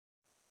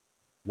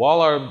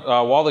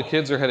While the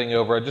kids are heading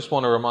over, I just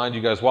want to remind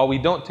you guys, while we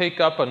don't take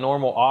up a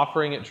normal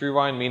offering at True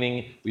Vine,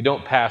 meaning we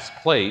don't pass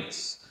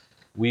plates,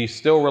 we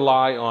still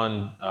rely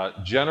on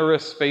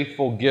generous,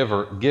 faithful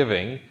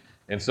giving.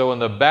 And so in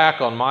the back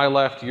on my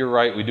left, your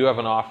right, we do have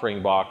an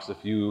offering box.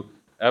 If you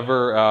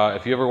ever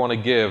want to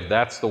give,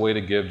 that's the way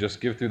to give. Just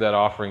give through that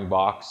offering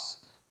box.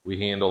 We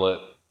handle it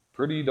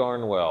pretty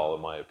darn well,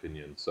 in my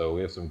opinion. So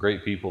we have some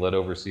great people that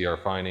oversee our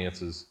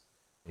finances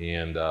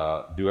and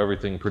do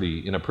everything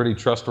in a pretty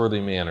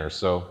trustworthy manner.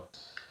 So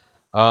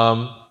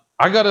I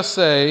gotta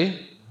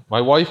say,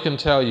 my wife can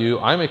tell you,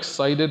 I'm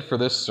excited for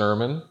this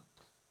sermon.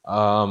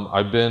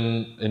 I've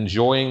been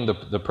enjoying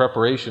the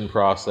preparation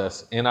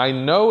process, and I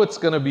know it's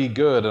going to be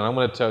good, and I'm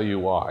going to tell you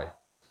why.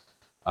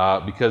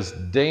 Because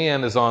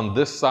Dan is on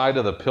this side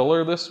of the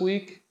pillar this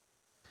week,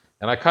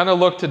 and I kind of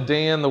look to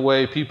Dan the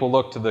way people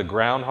look to the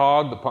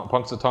groundhog, the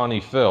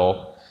Punxsutawney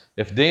Phil.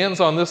 If Dan's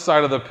on this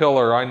side of the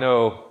pillar, I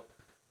know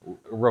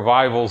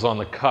revival's on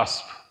the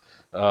cusp.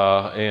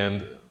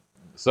 And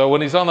so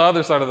when he's on the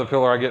other side of the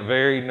pillar, I get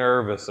very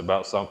nervous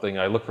about something.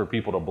 I look for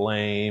people to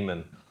blame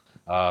and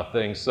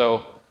things.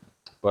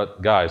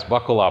 But guys,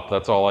 buckle up.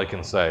 That's all I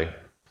can say.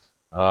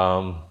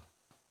 All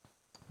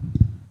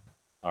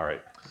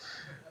right.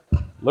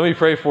 Let me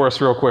pray for us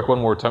real quick one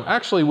more time.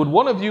 Actually, would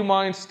one of you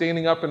mind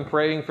standing up and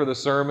praying for the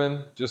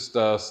sermon? Just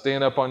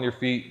stand up on your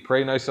feet,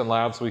 pray nice and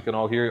loud so we can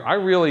all hear you. I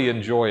really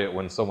enjoy it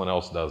when someone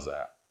else does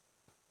that.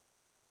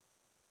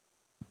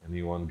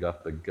 Anyone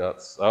got the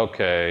guts?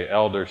 Okay,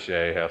 Elder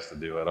Shay has to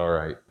do it. All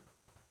right.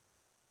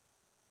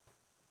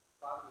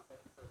 Father, we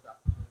thank you for this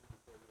opportunity to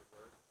hear your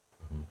word.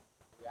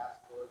 We ask,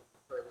 Lord, to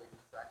pray away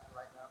distraction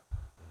right now.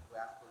 We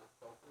ask for this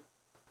focus.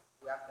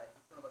 We ask that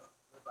each one of us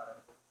live out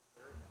of the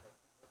Spirit and that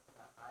you open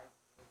our eyes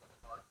and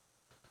heart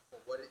for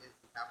what it is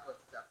you have for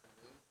us this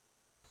afternoon.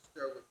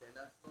 Stir within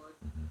us, Lord,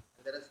 and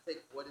let us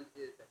take what it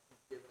is that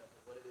you've given us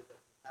and what it is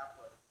that you have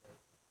for us today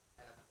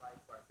and apply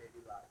it to our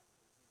daily lives.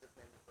 In Jesus'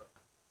 name we pray.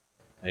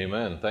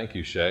 Amen. Thank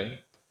you, Shay.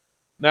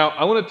 Now,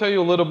 I want to tell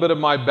you a little bit of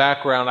my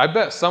background. I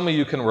bet some of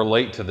you can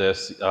relate to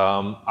this.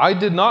 I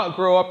did not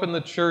grow up in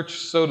the church,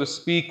 so to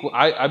speak.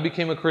 I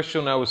became a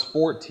Christian when I was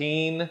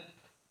 14.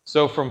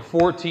 So from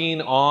 14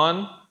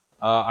 on,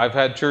 I've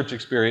had church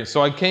experience.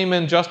 So I came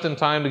in just in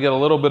time to get a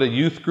little bit of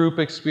youth group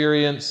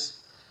experience.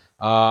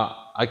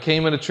 I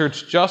came into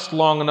church just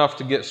long enough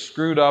to get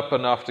screwed up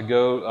enough to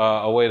go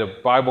away to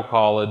Bible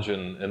college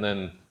and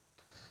then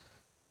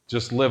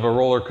just live a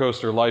roller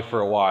coaster life for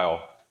a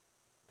while.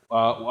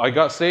 I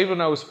got saved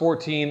when I was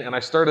 14, and I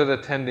started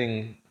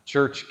attending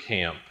church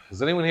camp.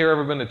 Has anyone here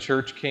ever been to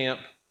church camp?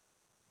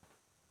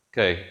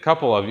 Okay, a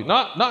couple of you.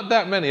 Not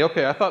that many.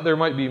 Okay, I thought there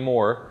might be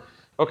more.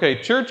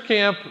 Okay, church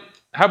camp.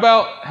 Have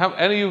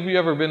any of you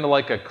ever been to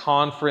like a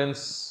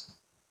conference,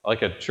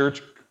 like a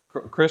church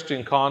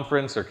Christian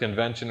conference or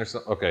convention or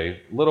something?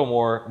 Okay, a little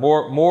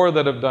more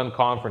that have done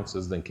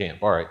conferences than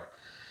camp. All right.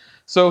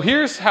 So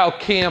here's how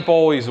camp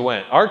always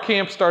went. Our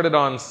camp started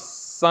on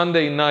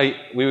Sunday night.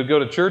 We would go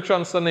to church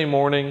on Sunday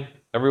morning.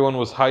 Everyone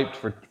was hyped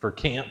for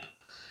camp.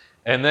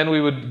 And then we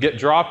would get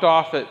dropped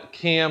off at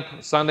camp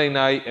Sunday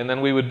night, and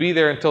then we would be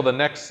there until the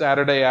next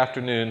Saturday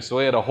afternoon. So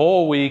we had a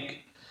whole week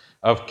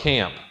of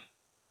camp.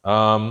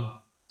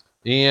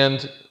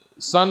 And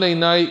Sunday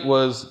night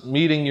was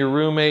meeting your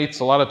roommates.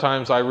 A lot of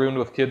times I roomed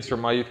with kids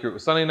from my youth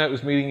group. Sunday night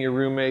was meeting your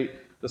roommate.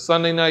 The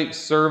Sunday night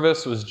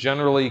service was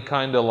generally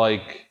kind of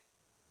like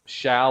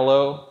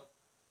shallow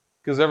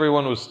because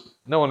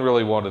no one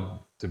really wanted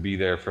to be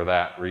there for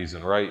that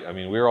reason, right? I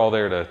mean, we were all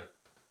there to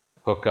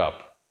hook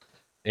up.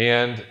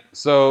 And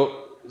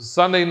so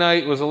Sunday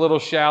night was a little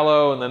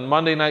shallow, and then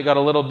Monday night got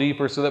a little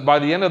deeper, so that by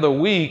the end of the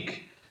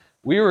week,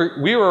 we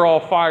were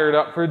all fired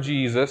up for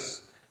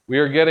Jesus. We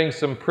were getting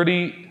some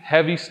pretty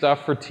heavy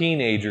stuff for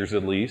teenagers,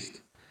 at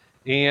least.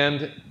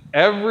 And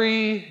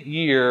every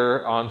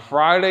year on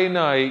Friday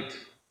night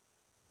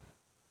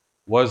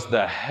was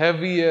the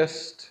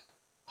heaviest,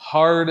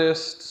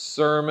 hardest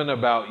sermon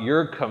about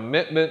your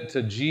commitment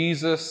to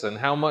Jesus and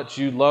how much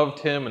you loved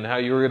him and how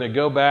you were going to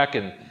go back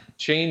and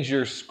change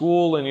your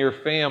school and your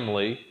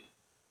family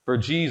for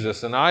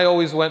Jesus. And I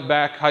always went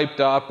back hyped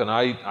up, and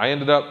I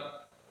ended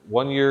up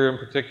one year in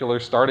particular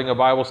starting a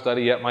Bible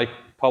study at my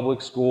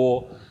public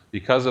school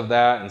because of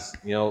that. And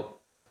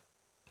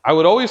I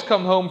would always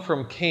come home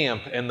from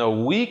camp, and the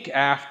week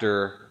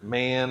after,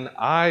 man,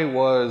 I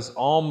was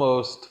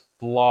almost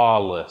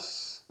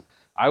flawless.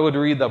 I would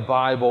read the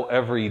Bible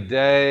every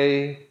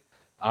day.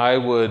 I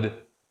would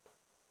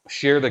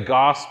share the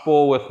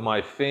gospel with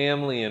my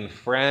family and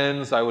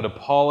friends. I would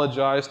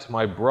apologize to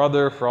my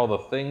brother for all the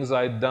things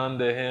I'd done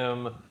to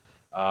him.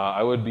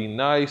 I would be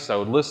nice. I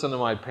would listen to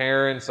my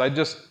parents. There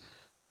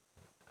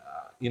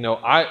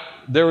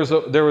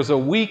was a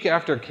week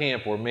after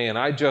camp where, man,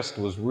 I just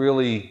was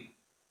really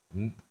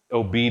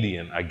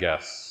obedient, I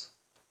guess.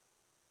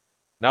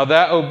 Now,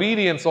 that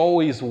obedience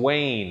always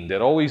waned.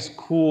 It always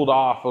cooled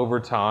off over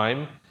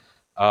time.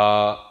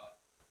 To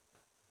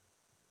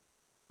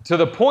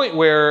the point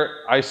where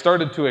I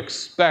started to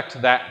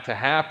expect that to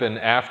happen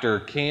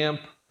after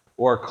camp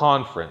or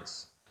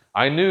conference.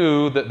 I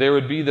knew that there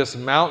would be this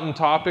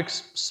mountaintop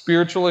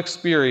spiritual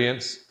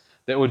experience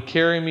that would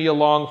carry me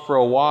along for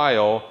a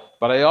while,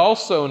 but I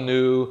also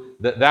knew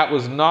that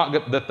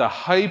that the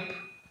hype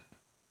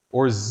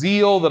or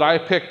zeal that I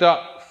picked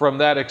up from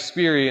that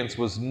experience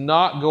was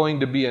not going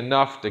to be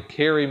enough to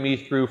carry me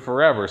through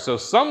forever. So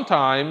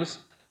sometimes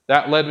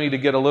that led me to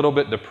get a little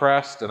bit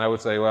depressed, and I would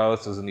say, well,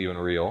 this isn't even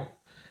real.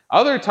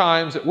 Other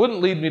times, it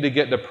wouldn't lead me to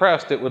get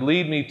depressed. It would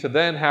lead me to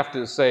then have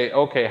to say,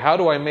 okay, how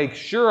do I make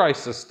sure I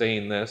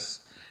sustain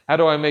this? How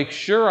do I make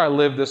sure I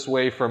live this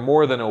way for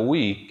more than a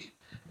week?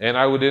 And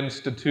I would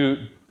institute,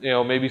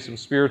 maybe some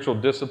spiritual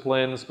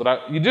disciplines, but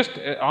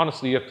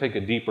honestly, you have to take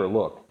a deeper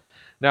look.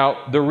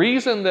 Now, the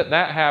reason that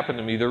happened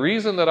to me, the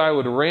reason that I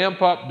would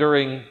ramp up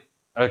during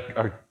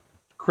a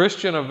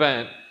Christian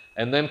event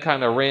and then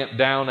kind of ramp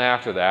down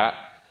after that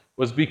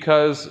was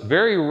because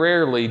very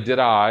rarely did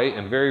I,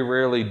 and very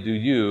rarely do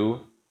you,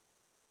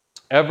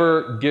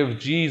 ever give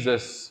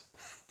Jesus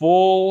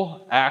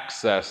full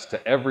access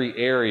to every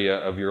area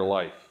of your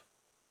life.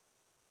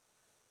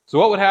 So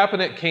what would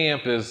happen at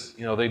camp is,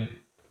 they'd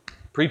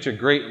preach a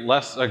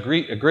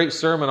great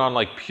sermon on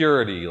like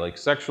purity, like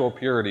sexual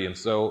purity, and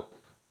so,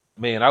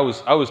 man, I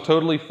was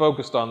totally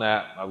focused on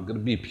that. I was going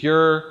to be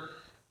pure,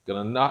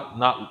 going to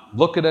not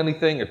look at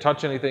anything or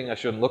touch anything I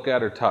shouldn't look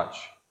at or touch.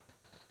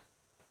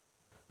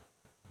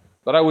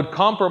 But I would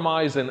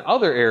compromise in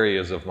other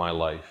areas of my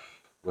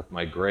life, with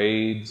my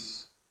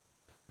grades,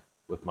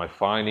 with my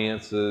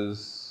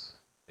finances,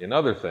 and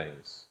other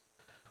things.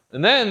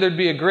 And then there'd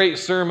be a great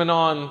sermon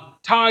on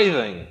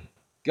tithing.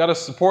 Got to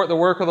support the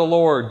work of the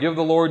Lord. Give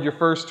the Lord your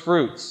first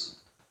fruits.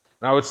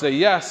 And I would say,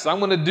 yes, I'm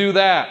going to do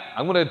that.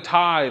 I'm going to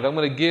tithe. I'm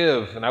going to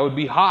give. And I would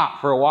be hot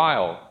for a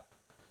while.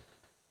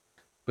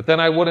 But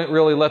then I wouldn't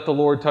really let the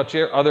Lord touch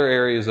other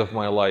areas of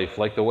my life,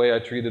 like the way I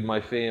treated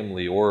my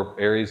family or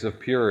areas of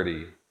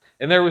purity.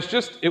 And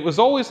it was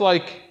always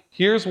like,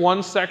 here's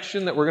one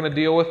section that we're going to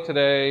deal with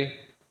today.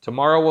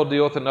 Tomorrow we'll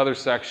deal with another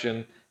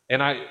section.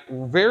 And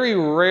very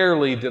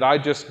rarely did I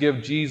just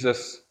give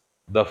Jesus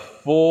the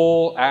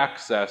full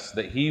access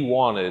that he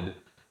wanted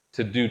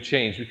to do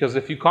change. Because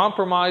if you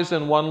compromise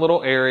in one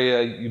little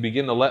area, you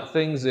begin to let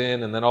things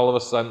in, and then all of a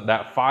sudden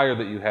that fire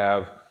that you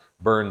have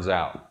burns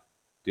out.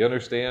 Do you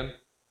understand?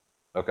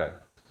 Okay.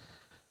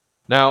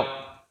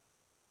 Now,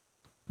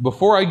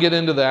 before I get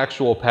into the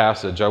actual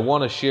passage, I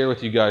want to share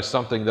with you guys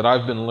something that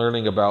I've been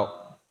learning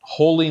about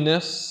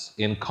holiness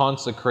and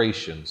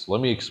consecration. So let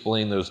me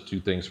explain those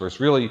two things first.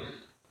 Really,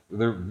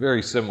 they're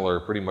very similar,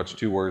 pretty much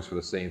two words for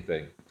the same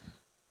thing.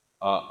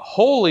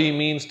 Holy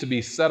means to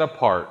be set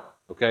apart,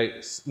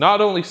 okay?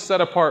 Not only set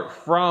apart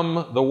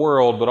from the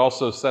world, but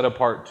also set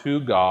apart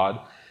to God.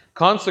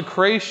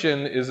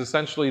 Consecration is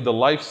essentially the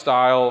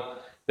lifestyle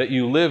that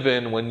you live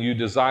in when you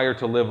desire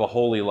to live a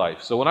holy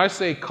life. So when I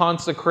say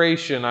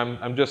consecration,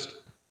 I'm just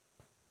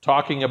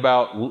talking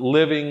about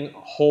living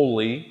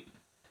holy.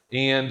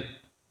 And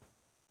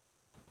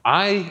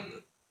I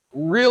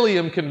really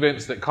am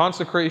convinced that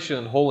consecration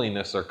and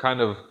holiness are kind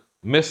of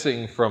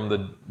missing from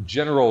the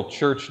general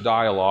church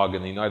dialogue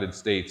in the United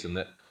States, and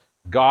that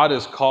God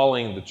is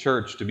calling the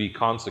church to be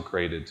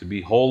consecrated, to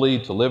be holy,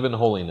 to live in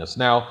holiness.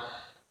 Now,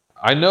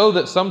 I know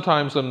that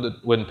sometimes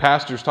when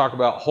pastors talk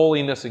about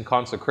holiness and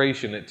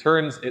consecration,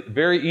 it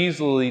very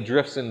easily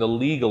drifts into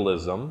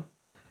legalism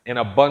and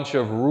a bunch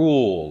of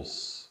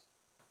rules.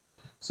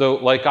 So,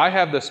 like, I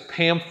have this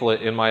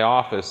pamphlet in my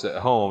office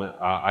at home.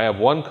 I have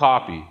one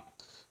copy.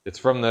 It's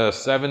from the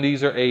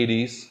 70s or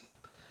 80s.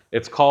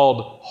 It's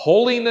called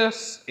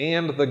Holiness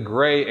and the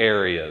Gray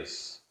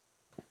Areas.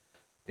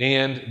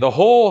 And the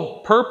whole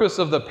purpose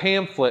of the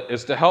pamphlet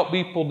is to help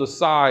people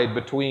decide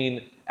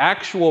between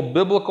actual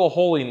biblical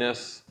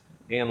holiness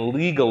and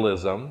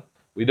legalism.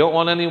 We don't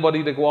want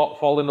anybody to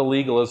fall into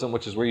legalism,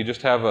 which is where you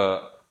just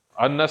have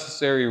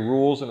unnecessary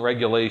rules and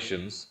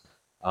regulations.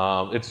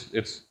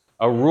 It's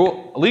a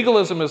rule.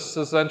 Legalism is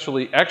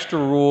essentially extra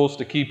rules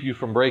to keep you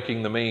from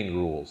breaking the main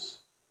rules.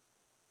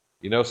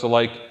 So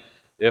like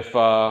if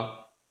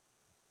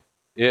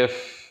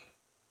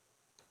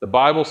the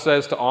Bible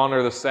says to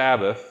honor the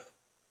Sabbath,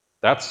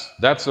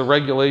 that's a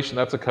regulation,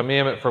 that's a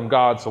commandment from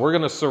God. So we're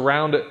going to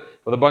surround it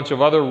with a bunch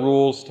of other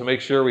rules to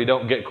make sure we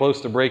don't get close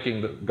to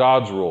breaking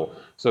God's rule.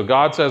 So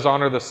God says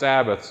honor the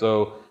Sabbath.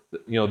 So,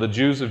 the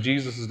Jews of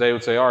Jesus' day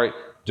would say, all right,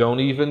 don't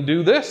even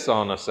do this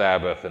on a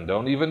Sabbath and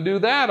don't even do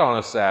that on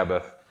a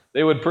Sabbath.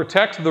 They would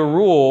protect the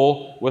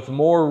rule with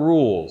more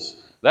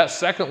rules. That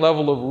second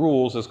level of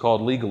rules is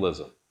called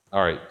legalism.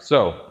 All right,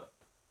 so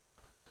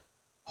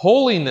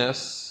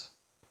holiness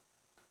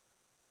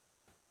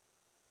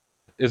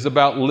is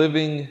about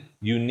living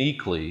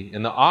uniquely,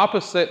 and the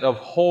opposite of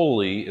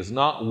holy is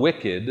not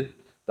wicked.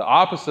 The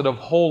opposite of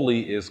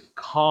holy is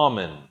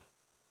common,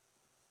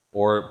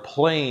 or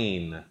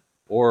plain,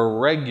 or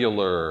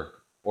regular,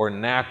 or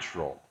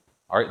natural.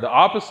 All right, the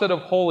opposite of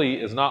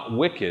holy is not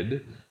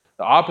wicked.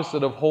 The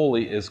opposite of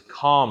holy is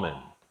common.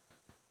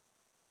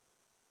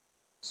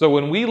 So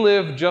when we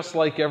live just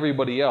like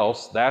everybody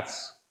else,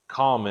 that's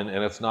common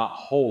and it's not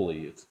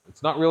holy.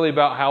 It's not really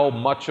about how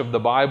much of the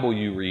Bible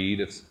you read.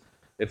 It's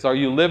It's, are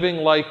you living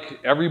like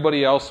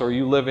everybody else, or are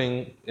you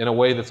living in a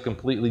way that's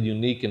completely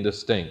unique and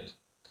distinct?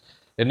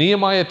 In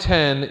Nehemiah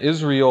 10,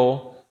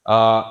 Israel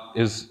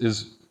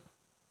is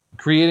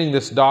creating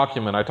this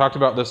document. I talked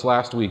about this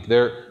last week.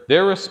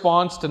 Their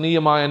response to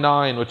Nehemiah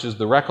 9, which is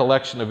the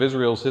recollection of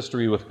Israel's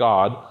history with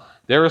God,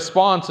 their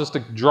response is to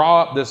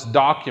draw up this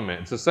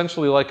document. It's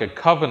essentially like a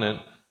covenant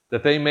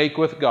that they make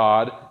with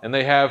God, and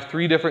they have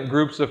 3 different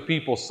groups of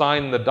people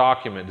sign the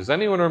document. Does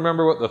anyone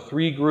remember what the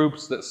 3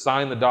 groups that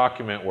signed the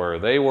document were?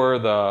 They were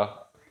the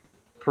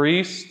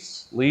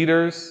priests,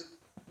 leaders,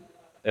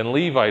 and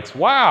Levites.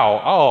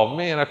 Wow! Oh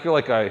man, I feel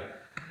like I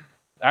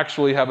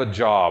actually have a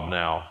job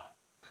now.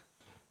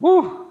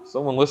 Woo!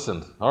 Someone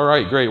listened. All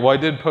right, great. Well, I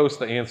did post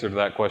the answer to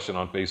that question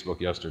on Facebook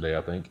yesterday,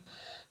 I think.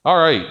 All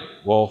right.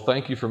 Well,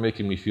 thank you for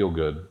making me feel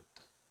good.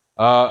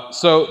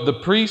 So the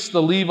priests,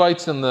 the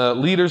Levites, and the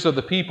leaders of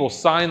the people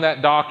signed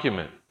that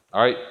document.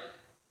 All right.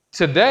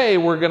 Today,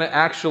 we're going to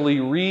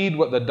actually read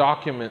what the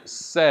document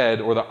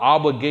said, or the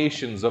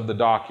obligations of the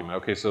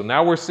document. Okay, so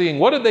now we're seeing,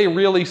 what did they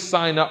really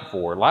sign up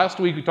for? Last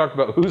week we talked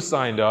about who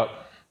signed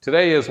up.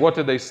 Today is, what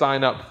did they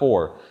sign up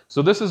for?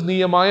 So this is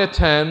Nehemiah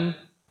 10,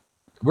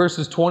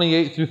 verses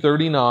 28 through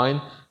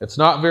 39. It's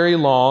not very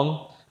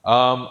long.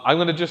 I'm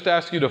going to just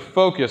ask you to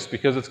focus,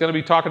 because it's going to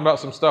be talking about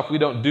some stuff we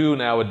don't do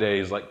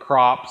nowadays, like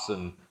crops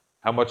and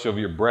how much of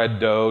your bread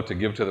dough to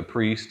give to the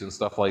priest and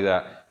stuff like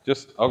that.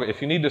 Just, okay, if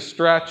you need to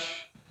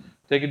stretch,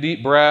 take a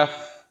deep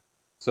breath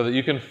so that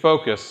you can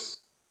focus,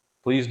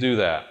 please do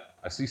that.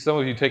 I see some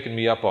of you taking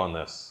me up on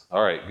this.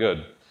 All right,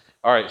 good.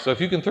 All right, so if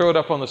you can throw it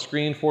up on the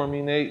screen for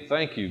me, Nate.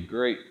 Thank you.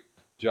 Great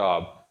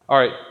job. All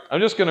right, I'm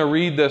just going to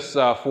read this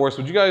for us.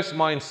 Would you guys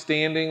mind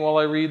standing while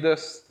I read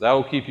this? That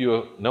will keep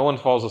you, no one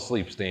falls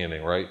asleep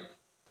standing, right?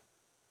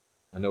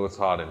 I know it's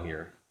hot in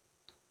here.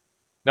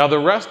 Now the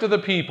rest of the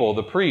people,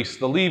 the priests,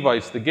 the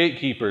Levites, the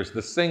gatekeepers,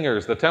 the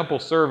singers, the temple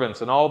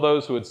servants, and all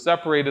those who had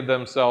separated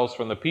themselves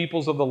from the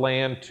peoples of the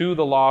land to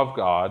the law of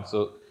God.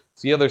 So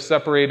see how they're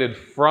separated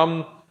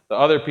from the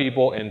other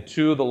people and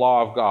to the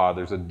law of God.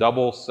 There's a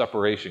double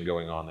separation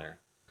going on there.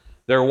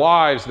 Their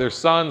wives, their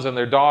sons, and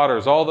their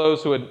daughters, all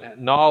those who had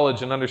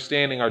knowledge and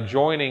understanding, are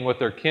joining with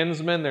their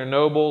kinsmen, their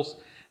nobles,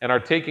 and are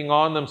taking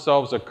on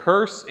themselves a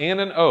curse and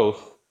an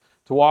oath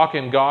to walk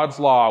in God's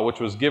law, which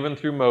was given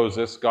through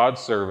Moses, God's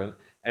servant,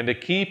 and to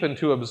keep and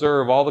to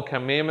observe all the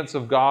commandments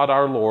of God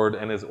our Lord,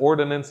 and his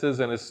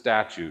ordinances and his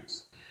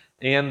statutes,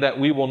 and that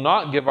we will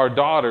not give our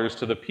daughters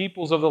to the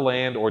peoples of the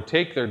land, or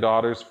take their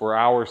daughters for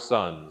our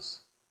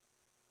sons.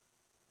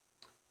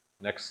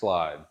 Next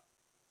slide.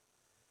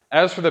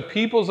 As for the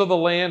peoples of the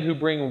land who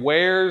bring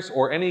wares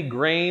or any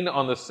grain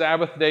on the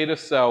Sabbath day to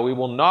sell, we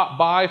will not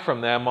buy from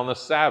them on the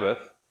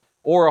Sabbath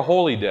or a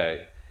holy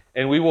day,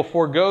 and we will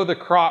forego the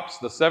crops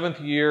the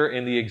 7th year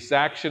in the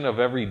exaction of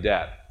every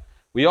debt.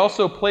 We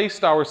also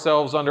placed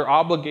ourselves under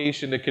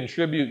obligation to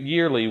contribute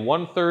yearly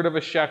 1/3 of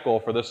a shekel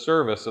for the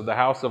service of the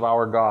house of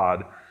our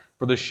God,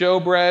 for the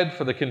showbread,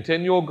 for the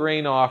continual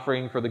grain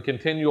offering, for the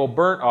continual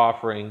burnt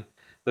offering,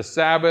 the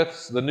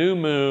Sabbaths, the new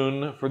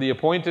moon, for the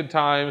appointed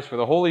times, for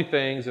the holy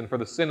things, and for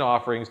the sin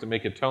offerings to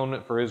make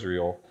atonement for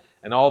Israel,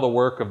 and all the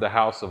work of the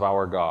house of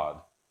our God.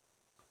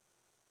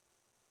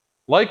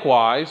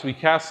 Likewise, we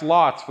cast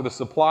lots for the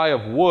supply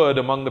of wood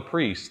among the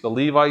priests, the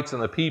Levites,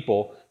 and the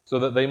people, so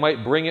that they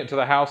might bring it to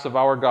the house of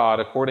our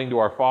God according to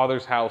our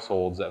fathers'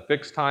 households at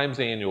fixed times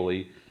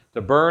annually, to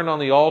burn on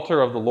the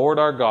altar of the Lord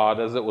our God,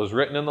 as it was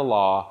written in the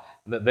law,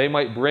 and that they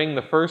might bring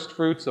the first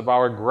fruits of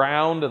our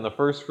ground and the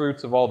first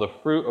fruits of all the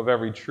fruit of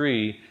every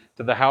tree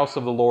to the house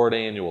of the Lord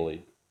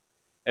annually.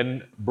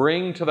 And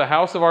bring to the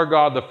house of our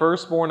God the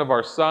firstborn of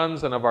our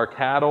sons and of our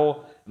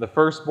cattle, and the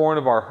firstborn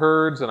of our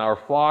herds and our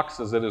flocks,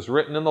 as it is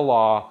written in the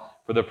law,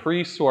 for the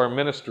priests who are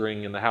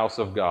ministering in the house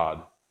of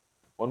God.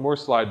 One more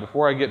slide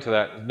before I get to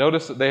that.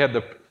 Notice that they had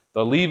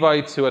the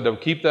Levites who had to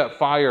keep that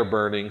fire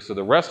burning, so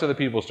the rest of the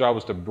people's job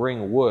was to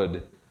bring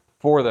wood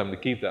for them to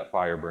keep that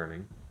fire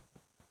burning.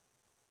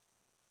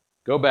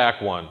 Go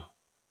back one.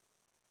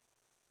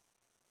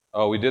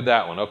 Oh, we did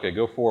that one. Okay,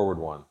 go forward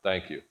one.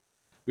 Thank you.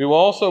 We will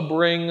also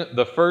bring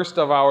the first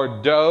of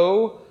our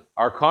dough,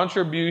 our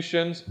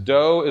contributions.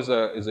 Dough is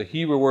a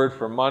Hebrew word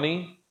for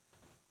money.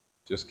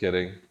 Just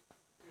kidding.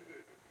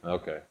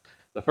 Okay.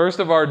 The first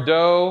of our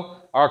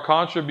dough, our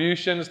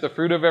contributions, the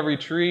fruit of every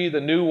tree,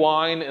 the new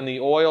wine, and the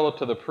oil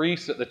to the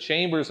priests at the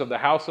chambers of the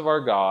house of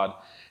our God,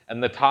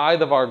 and the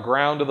tithe of our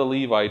ground to the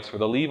Levites, for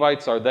the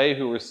Levites are they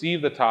who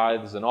receive the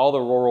tithes in all the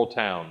rural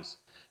towns.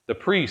 The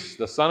priest,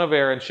 the son of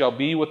Aaron, shall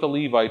be with the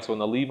Levites when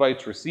the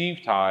Levites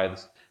receive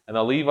tithes, and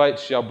the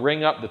Levites shall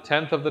bring up the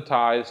 10th of the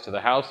tithes to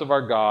the house of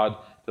our God,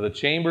 to the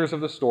chambers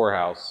of the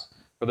storehouse.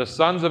 For the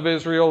sons of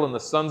Israel and the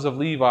sons of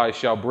Levi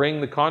shall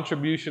bring the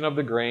contribution of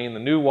the grain, the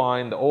new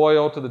wine, the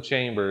oil to the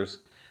chambers.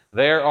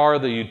 There are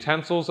the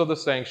utensils of the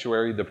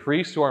sanctuary, the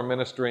priests who are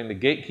ministering, the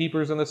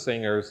gatekeepers and the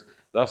singers.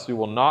 Thus we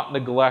will not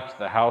neglect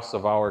the house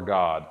of our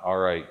God. All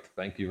right,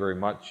 thank you very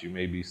much. You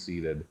may be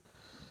seated.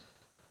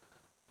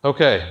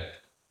 Okay,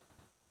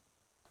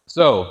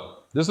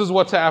 so this is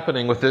what's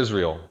happening with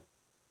Israel.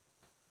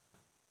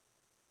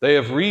 They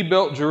have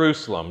rebuilt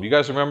Jerusalem. You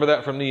guys remember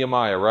that from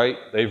Nehemiah, right?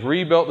 They've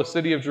rebuilt the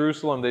city of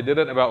Jerusalem. They did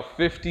it in about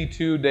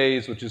 52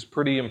 days, which is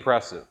pretty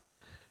impressive.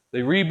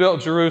 They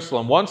rebuilt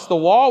Jerusalem. Once the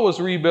wall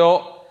was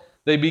rebuilt,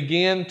 they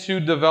began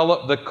to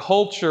develop the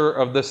culture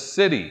of the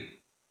city,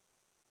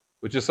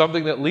 which is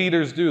something that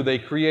leaders do. They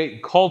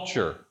create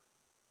culture.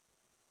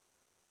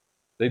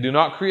 They do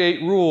not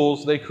create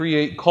rules, they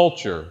create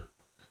culture.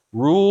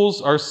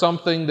 Rules are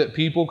something that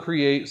people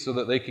create so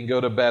that they can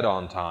go to bed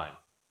on time.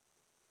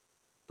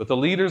 But the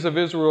leaders of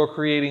Israel are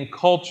creating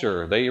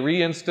culture. They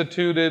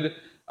reinstituted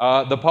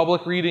the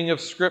public reading of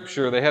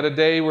Scripture. They had a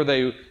day where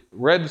they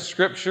read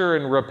Scripture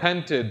and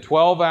repented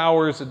 12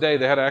 hours a day.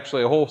 They had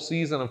actually a whole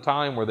season of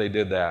time where they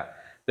did that.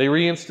 They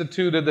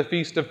reinstituted the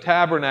Feast of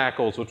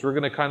Tabernacles, which we're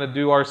going to kind of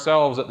do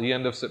ourselves at the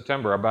end of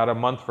September, about a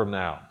month from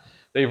now.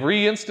 They've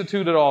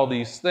reinstituted all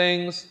these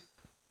things.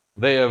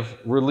 They have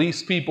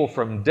released people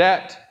from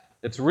debt.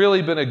 It's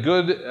really been a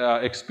good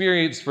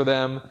experience for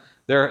them.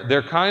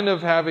 They're kind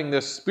of having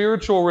this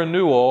spiritual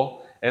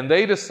renewal, and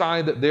they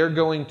decide that they're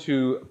going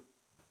to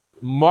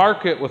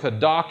mark it with a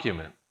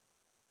document.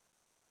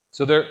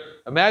 So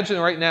imagine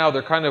right now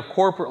they're kind of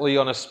corporately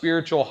on a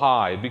spiritual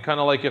high. It'd be kind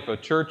of like if a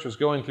church was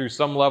going through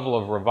some level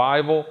of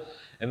revival,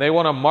 and they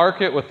want to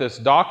mark it with this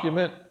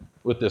document,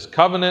 with this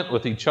covenant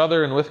with each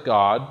other and with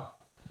God.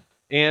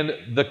 And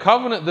the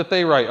covenant that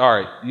they write, all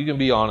right, you can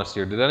be honest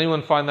here. Did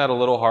anyone find that a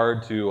little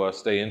hard to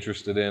stay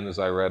interested in as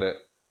I read it?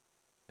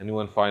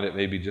 Anyone find it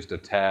maybe just a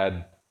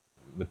tad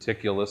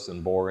meticulous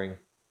and boring?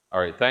 All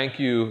right, thank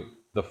you,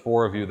 the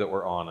four of you that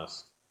were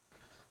honest.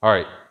 All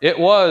right, it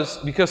was,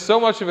 because so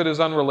much of it is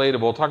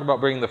unrelatable. Talk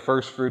about bringing the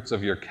first fruits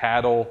of your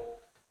cattle,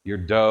 your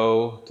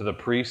dough to the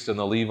priests and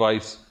the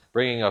Levites,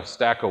 bringing a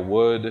stack of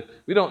wood.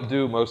 We don't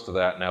do most of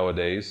that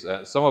nowadays.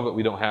 Some of it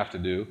we don't have to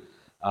do.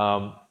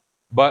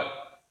 But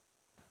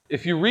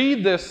if you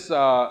read this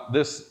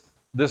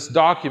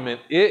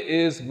document, it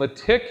is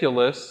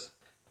meticulous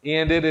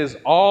and it is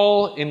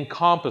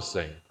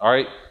all-encompassing. All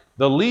right,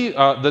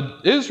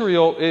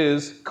 Israel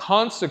is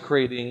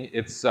consecrating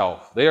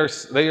itself. They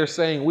are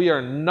saying we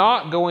are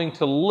not going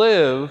to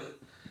live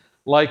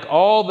like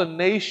all the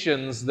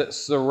nations that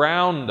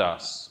surround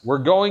us. We're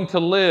going to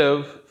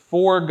live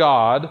for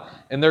God,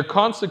 and their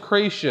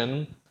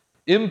consecration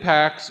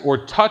impacts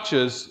or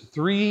touches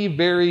three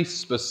very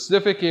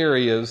specific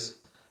areas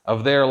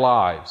of their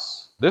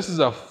lives. This is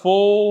a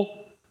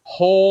full,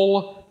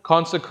 whole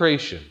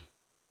consecration.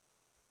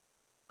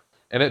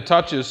 And it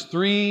touches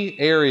three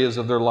areas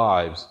of their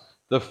lives.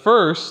 The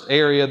first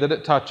area that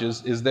it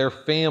touches is their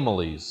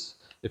families.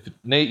 If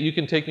Nate, you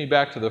can take me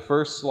back to the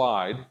first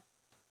slide.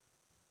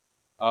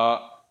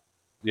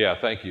 Yeah,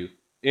 thank you.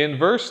 In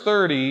verse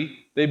 30,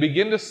 they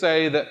begin to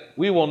say that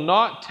we will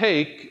not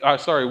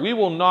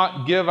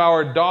give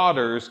our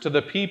daughters to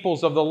the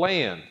peoples of the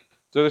land.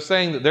 So they're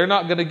saying that they're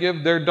not going to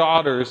give their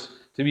daughters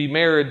to be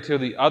married to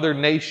the other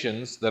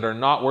nations that are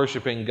not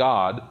worshiping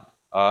God.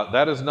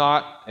 That is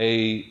not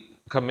a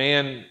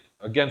command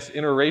against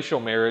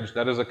interracial marriage.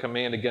 That is a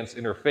command against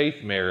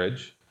interfaith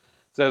marriage.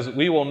 It says,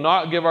 we will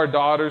not give our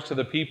daughters to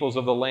the peoples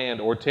of the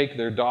land or take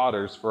their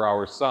daughters for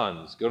our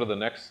sons. Go to the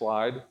next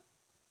slide.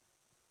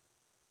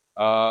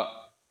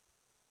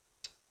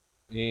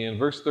 In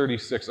verse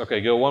 36,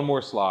 okay, go one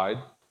more slide.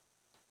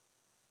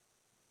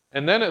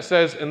 And then it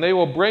says, and they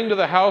will bring to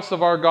the house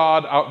of our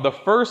God the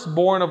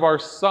firstborn of our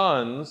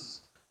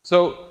sons.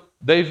 So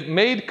they've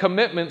made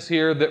commitments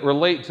here that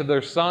relate to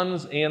their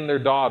sons and their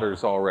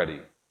daughters already.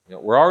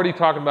 We're already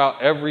talking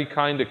about every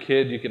kind of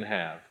kid you can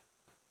have.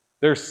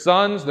 Their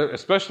sons,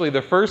 especially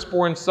their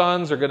firstborn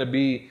sons, are going to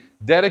be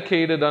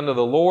dedicated unto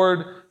the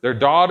Lord. Their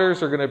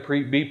daughters are going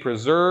to be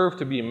preserved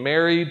to be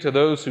married to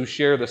those who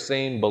share the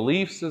same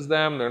beliefs as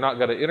them. They're not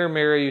going to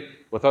intermarry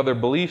with other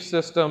belief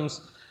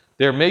systems.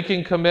 They're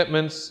making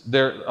commitments.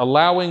 They're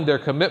allowing their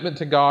commitment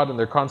to God and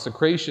their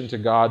consecration to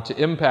God to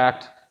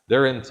impact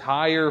their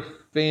entire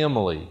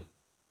family,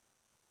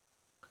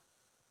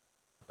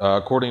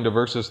 according to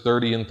verses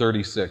 30 and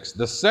 36.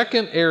 The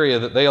second area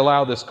that they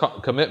allow this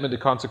commitment to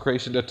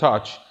consecration to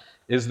touch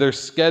is their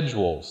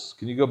schedules.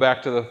 Can you go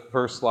back to the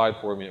first slide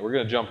for me? We're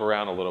going to jump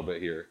around a little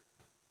bit here.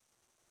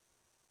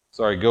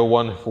 Sorry, go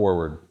one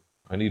forward.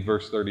 I need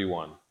verse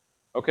 31.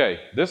 Okay,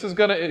 this is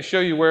going to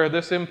show you where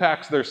this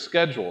impacts their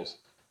schedules.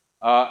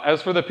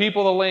 As for the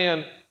people of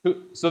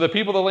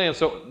the land,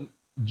 so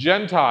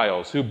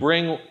Gentiles who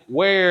bring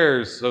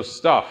wares, so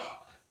stuff,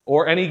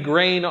 or any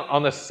grain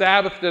on the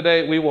Sabbath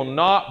today, we will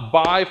not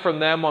buy from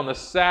them on the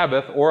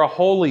Sabbath or a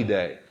holy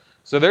day.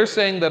 So they're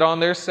saying that on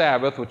their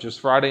Sabbath, which is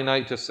Friday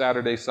night to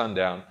Saturday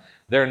sundown,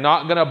 they're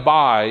not going to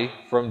buy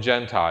from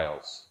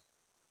Gentiles.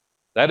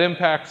 That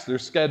impacts their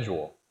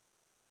schedule.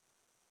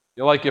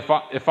 Like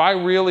if I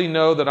really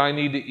know that I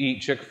need to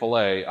eat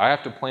Chick-fil-A, I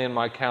have to plan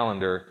my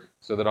calendar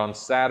so that on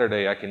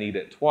Saturday I can eat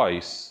it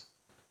twice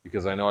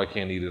because I know I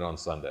can't eat it on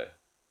Sunday.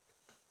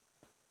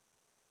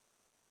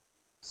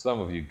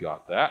 Some of you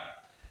got that.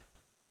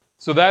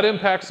 So that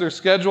impacts their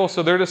schedule.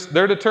 So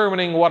they're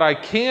determining what I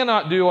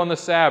cannot do on the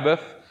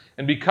Sabbath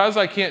And because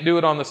I can't do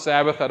it on the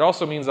Sabbath, that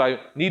also means I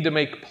need to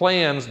make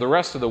plans the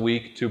rest of the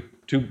week to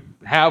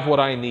have what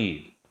I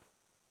need.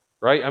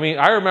 Right? I mean,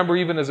 I remember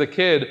even as a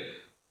kid,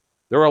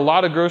 there were a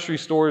lot of grocery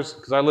stores,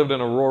 because I lived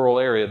in a rural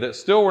area, that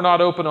still were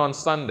not open on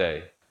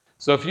Sunday.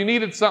 So if you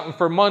needed something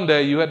for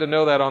Monday, you had to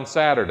know that on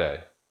Saturday.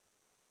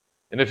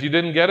 And if you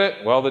didn't get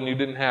it, well, then you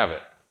didn't have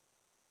it.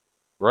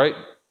 Right?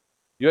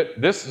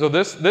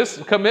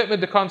 This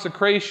commitment to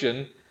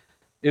consecration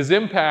is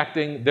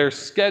impacting their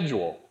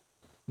schedule.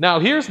 Now,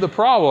 here's the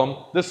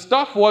problem. The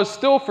stuff was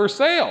still for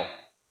sale.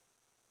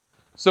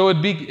 So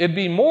it'd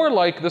be more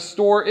like the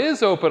store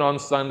is open on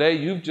Sunday.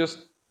 You've just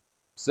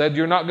said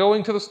you're not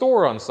going to the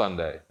store on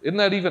Sunday. Isn't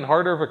that even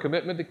harder of a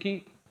commitment to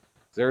keep?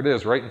 There it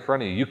is, right in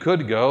front of you. You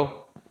could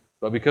go,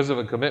 but because of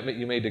a commitment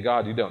you made to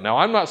God, you don't. Now,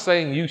 I'm not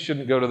saying you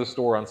shouldn't go to the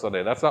store on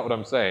Sunday. That's not what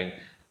I'm saying.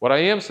 What I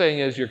am saying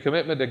is your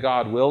commitment to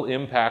God will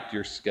impact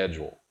your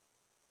schedule.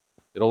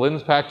 It'll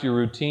impact your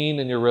routine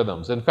and your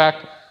rhythms. In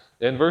fact,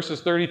 in verses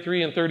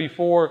 33 and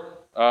 34,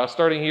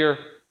 starting here,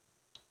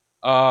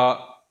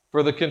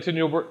 for the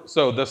continual,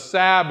 so the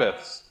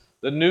Sabbaths,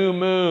 the new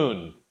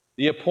moon,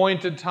 the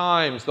appointed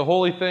times, the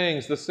holy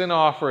things, the sin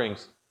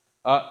offerings.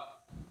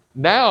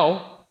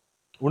 Now,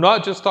 we're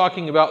not just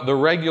talking about the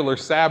regular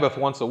Sabbath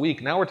once a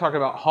week. Now we're talking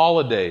about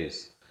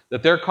holidays,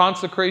 that their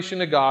consecration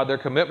to God, their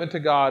commitment to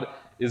God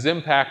is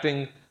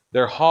impacting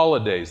their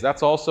holidays.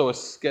 That's also a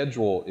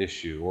schedule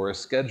issue or a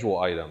schedule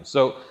item.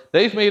 So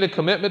they've made a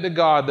commitment to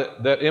God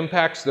that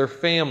impacts their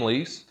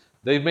families.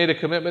 They've made a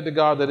commitment to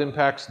God that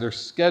impacts their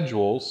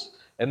schedules.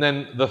 And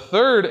then the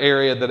third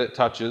area that it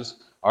touches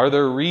are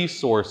their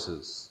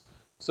resources.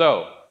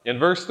 So in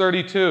verse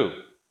 32,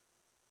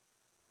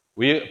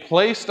 we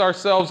placed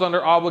ourselves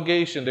under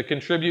obligation to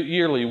contribute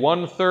yearly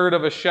 1/3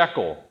 of a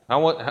shekel.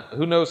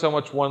 Who knows how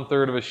much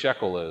 1/3 of a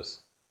shekel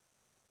is?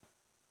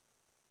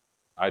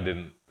 I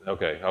didn't.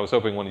 Okay, I was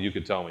hoping one of you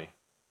could tell me.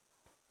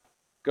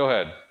 Go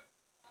ahead.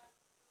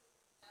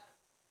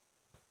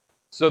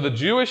 So the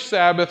Jewish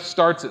Sabbath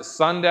starts at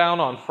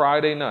sundown on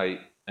Friday night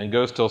and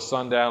goes till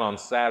sundown on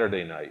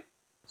Saturday night.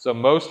 So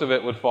most of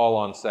it would fall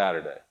on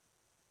Saturday.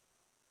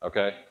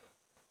 Okay?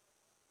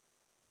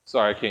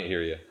 Sorry, I can't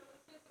hear you.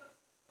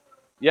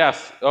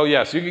 Yes. Oh,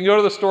 yes. You can go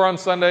to the store on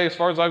Sunday. As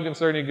far as I'm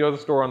concerned, you can go to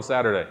the store on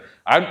Saturday.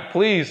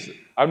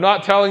 I'm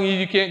not telling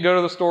you can't go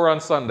to the store on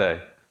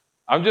Sunday.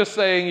 I'm just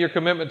saying your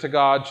commitment to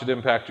God should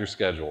impact your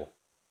schedule.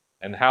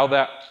 And how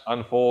that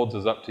unfolds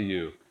is up to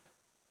you.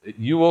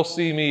 You will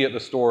see me at the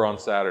store on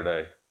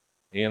Saturday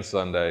and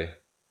Sunday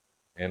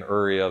and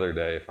every other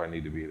day if I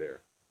need to be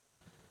there.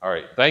 All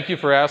right. Thank you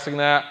for asking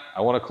that. I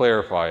want to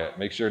clarify it.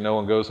 Make sure no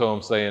one goes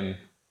home saying,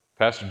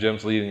 Pastor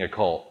Jim's leading a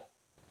cult.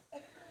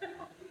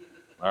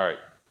 All right.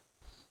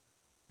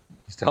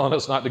 He's telling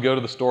us not to go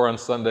to the store on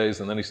Sundays,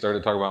 and then he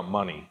started talking about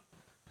money.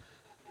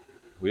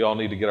 We all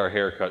need to get our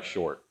hair cut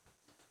short.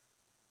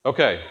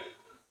 Okay.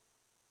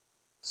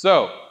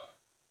 So,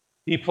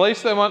 he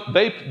placed them on,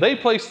 they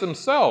placed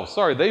themselves,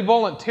 they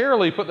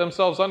voluntarily put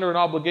themselves under an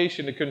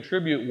obligation to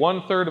contribute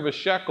 1/3 of a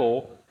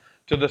shekel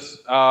to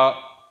this,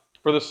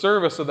 for the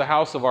service of the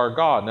house of our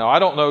God. Now, I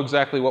don't know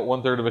exactly what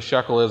 1/3 of a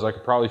shekel is. I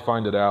could probably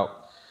find it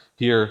out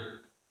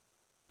here.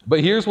 But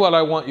here's what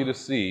I want you to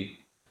see.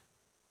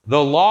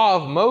 The law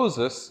of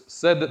Moses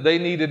said that they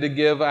needed to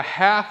give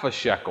 1/2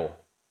 shekel.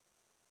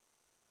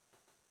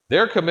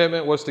 Their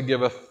commitment was to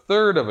give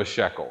 1/3 of a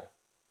shekel.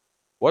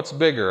 What's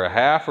bigger,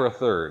 1/2 or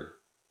 1/3?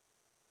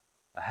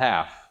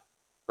 1/2,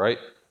 right?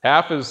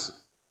 Half is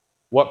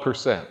what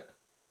percent?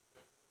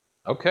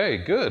 Okay,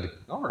 good.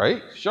 All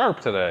right,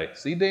 sharp today.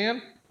 See,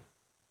 Dan?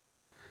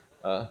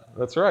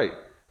 That's right.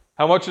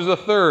 How much is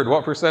 1/3?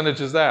 What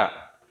percentage is that?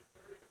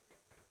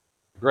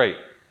 Great.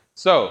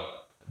 So,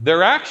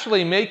 they're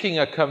actually making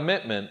a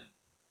commitment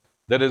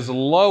that is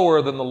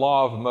lower than the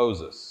law of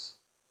Moses.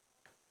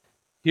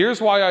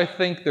 Here's why I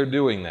think they're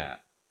doing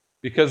that.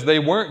 Because they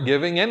weren't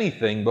giving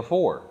anything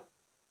before.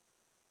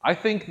 I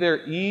think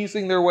they're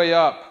easing their way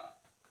up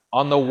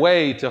on the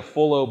way to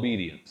full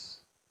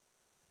obedience.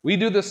 We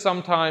do this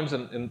sometimes,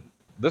 and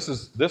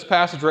this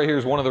passage right here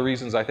is one of the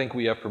reasons I think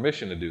we have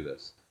permission to do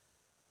this.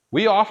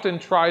 We often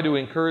try to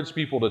encourage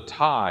people to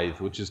tithe,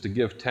 which is to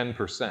give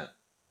 10%.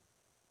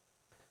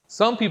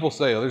 Some people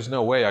say, oh, there's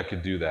no way I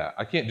could do that.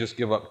 I can't just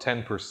give up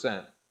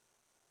 10%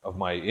 of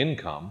my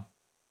income.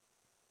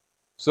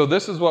 So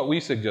this is what we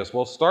suggest.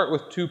 Well, start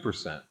with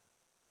 2%.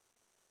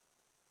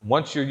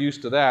 Once you're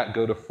used to that,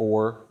 go to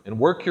 4% and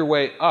work your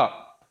way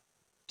up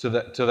to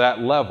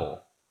that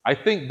level. I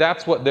think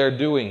that's what they're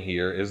doing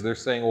here, is they're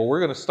saying, well,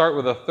 we're going to start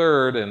with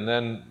 1/3, and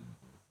then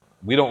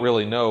we don't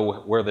really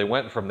know where they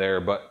went from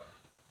there, but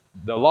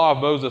the law of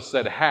Moses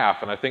said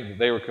 1/2, and I think that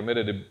they were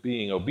committed to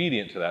being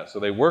obedient to that. So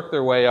they worked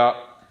their way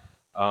up.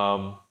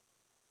 So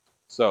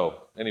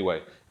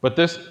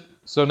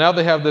now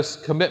they have this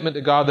commitment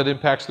to God that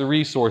impacts the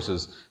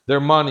resources, their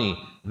money,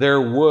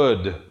 their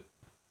wood.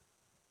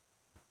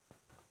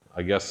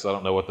 I guess I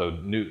don't know what the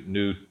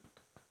new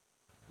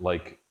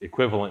like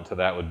equivalent to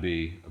that would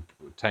be,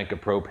 a tank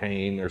of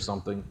propane or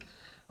something.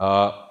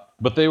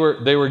 But they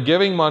were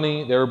giving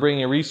money. They were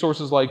bringing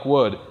resources like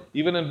wood.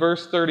 Even in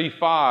verse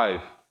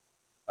 35,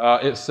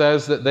 it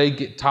says that they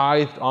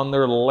tithed on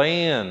their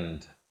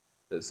land.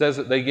 It says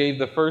that they gave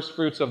the first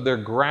fruits of their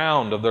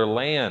ground, of their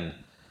land.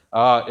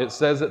 It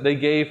says that they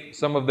gave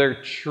some of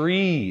their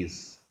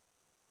trees,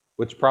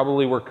 which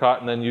probably were cut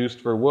and then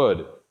used for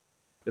wood.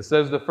 It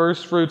says the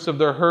first fruits of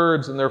their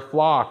herds and their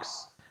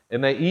flocks,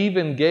 and they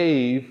even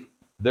gave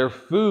their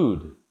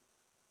food.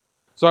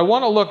 So I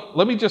want to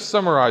let me just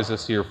summarize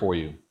this here for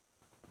you.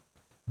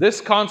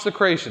 This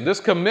consecration, this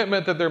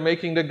commitment that they're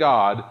making to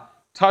God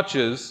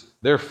touches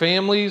their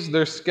families,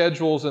 their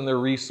schedules, and their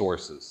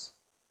resources.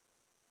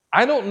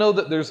 I don't know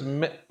that there's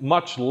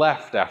much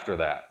left after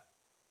that.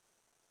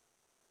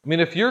 I mean,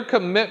 if your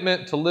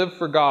commitment to live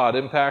for God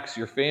impacts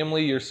your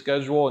family, your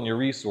schedule, and your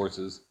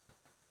resources,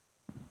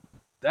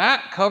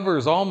 that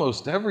covers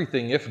almost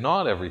everything, if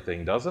not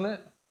everything, doesn't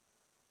it?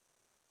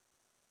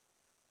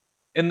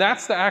 And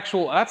that's the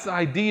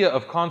idea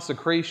of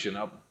consecration.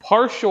 A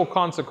partial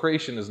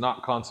consecration is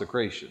not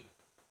consecration.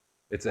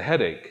 It's a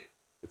headache.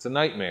 It's a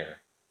nightmare.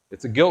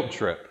 It's a guilt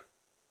trip.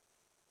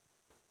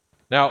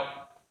 Now,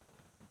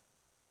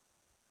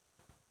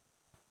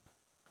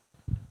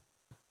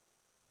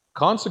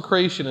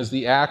 consecration is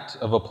the act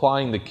of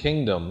applying the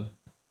kingdom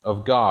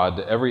of God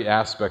to every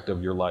aspect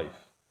of your life.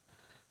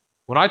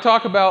 When I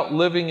talk about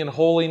living in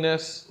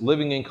holiness,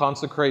 living in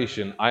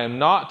consecration, I am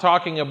not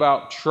talking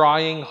about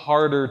trying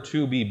harder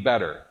to be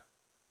better.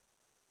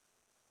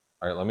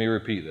 All right, let me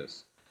repeat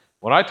this.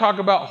 When I talk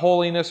about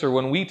holiness, or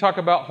when we talk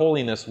about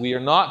holiness, we are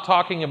not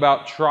talking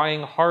about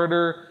trying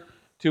harder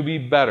to be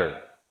better.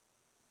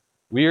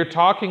 We are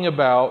talking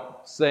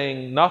about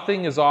saying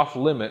nothing is off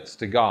limits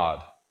to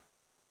God.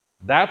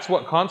 That's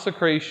what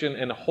consecration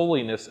and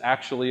holiness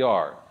actually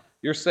are.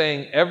 You're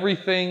saying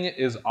everything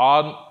is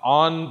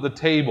on the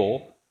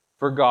table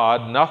for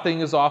God.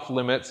 Nothing is off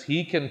limits.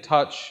 He can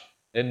touch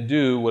and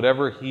do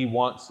whatever He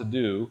wants to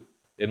do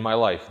in my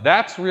life.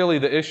 That's really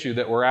the issue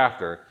that we're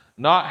after.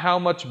 Not how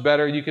much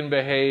better you can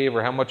behave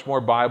or how much more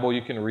Bible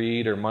you can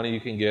read or money you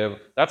can give.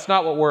 That's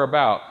not what we're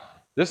about.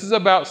 This is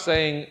about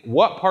saying,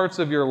 what parts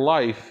of your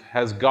life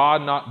has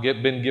God not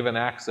been given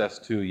access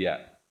to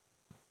yet?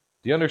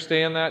 Do you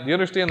understand that? Do you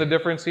understand the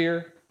difference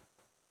here?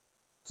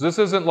 So this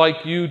isn't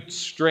like you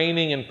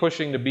straining and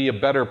pushing to be a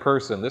better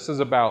person. This is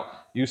about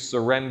you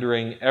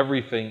surrendering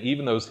everything,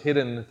 even those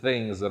hidden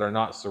things that are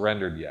not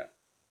surrendered yet.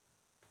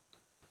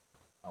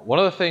 One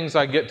of the things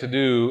I get to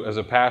do as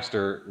a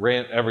pastor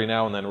every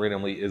now and then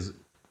randomly is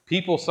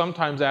people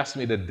sometimes ask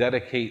me to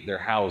dedicate their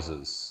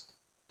houses,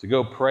 to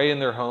go pray in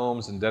their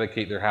homes and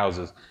dedicate their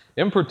houses.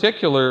 In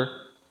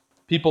particular,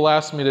 people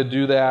ask me to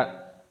do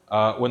that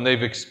when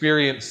they've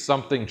experienced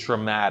something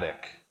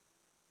traumatic.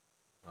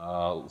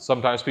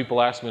 Sometimes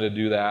people ask me to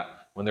do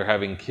that when they're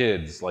having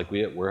kids, like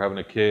we're having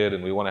a kid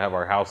and we want to have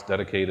our house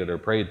dedicated or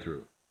prayed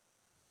through.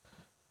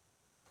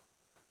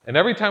 And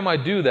every time I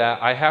do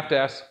that, I have to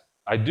ask,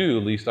 I do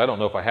at least, I don't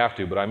know if I have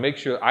to, but I make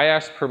sure I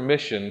ask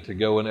permission to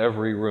go in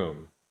every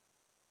room.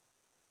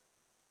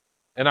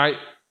 And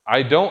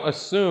I don't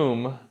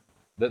assume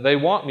that they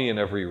want me in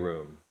every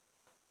room.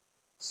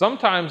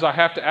 Sometimes I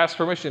have to ask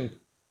permission,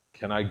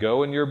 can I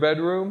go in your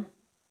bedroom?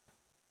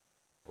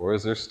 Or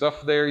is there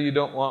stuff there you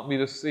don't want me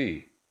to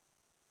see?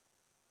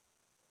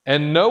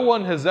 And no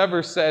one has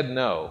ever said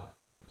no.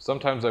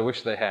 Sometimes I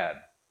wish they had.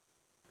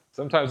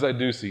 Sometimes I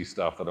do see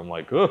stuff that I'm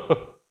like,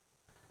 oh.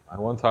 I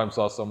one time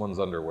saw someone's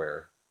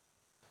underwear.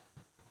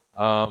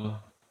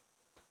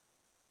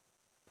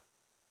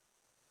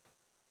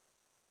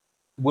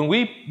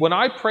 When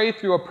I pray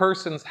through a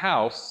person's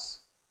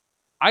house,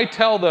 I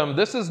tell them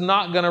this is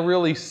not going to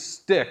really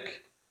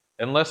stick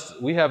unless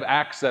we have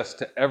access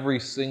to every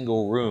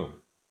single room.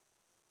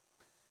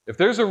 If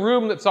there's a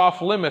room that's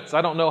off limits,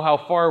 I don't know how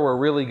far we're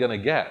really going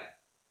to get.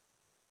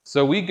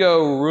 So we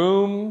go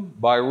room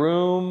by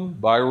room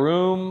by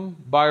room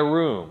by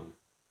room.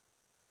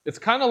 It's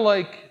kind of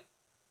like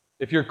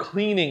if you're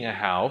cleaning a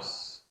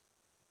house,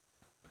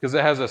 because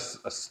it has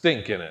a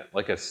stink in it,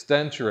 like a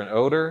stench or an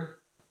odor,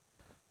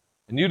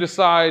 and you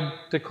decide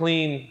to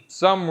clean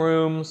some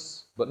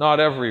rooms, but not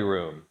every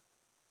room.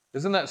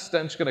 Isn't that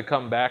stench going to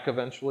come back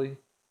eventually?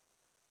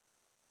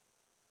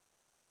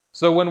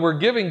 So when we're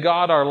giving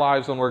God our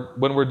lives, when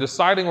we're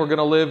deciding we're going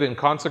to live in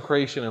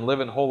consecration and live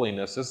in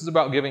holiness, this is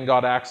about giving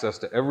God access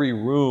to every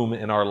room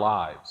in our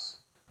lives.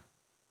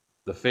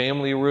 The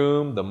family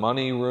room, the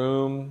money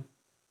room,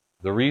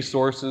 the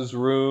resources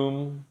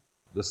room,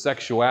 the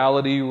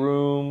sexuality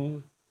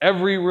room,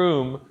 every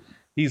room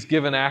He's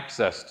given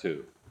access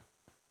to.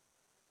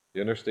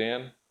 You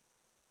understand?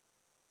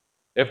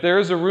 If there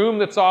is a room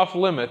that's off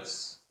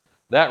limits,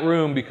 that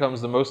room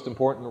becomes the most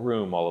important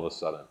room all of a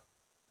sudden.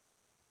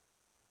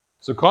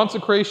 So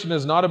consecration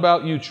is not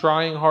about you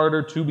trying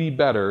harder to be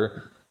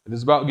better. It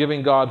is about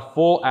giving God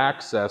full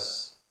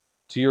access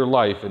to your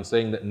life and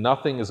saying that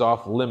nothing is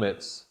off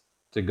limits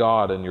to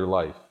God in your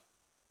life.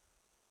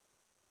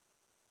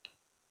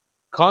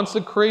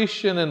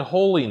 Consecration and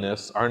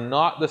holiness are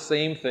not the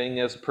same thing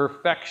as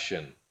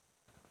perfection.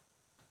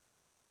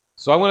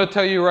 So I want to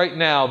tell you right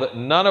now that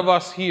none of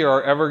us here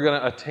are ever going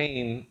to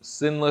attain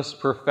sinless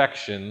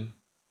perfection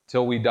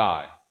till we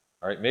die.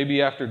 All right,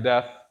 maybe after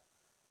death,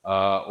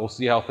 we'll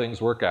see how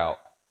things work out.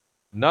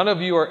 None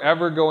of you are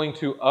ever going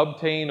to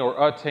obtain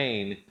or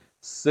attain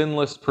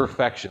sinless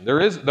perfection.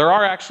 There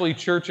are actually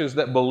churches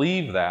that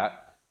believe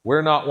that.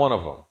 We're not one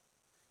of them.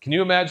 Can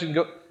you imagine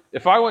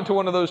if I went to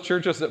one of those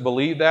churches that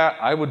believed that,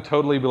 I would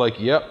totally be like,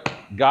 yep,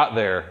 got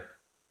there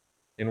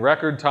in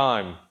record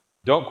time.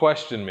 Don't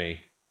question me.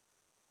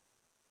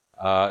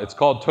 It's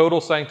called total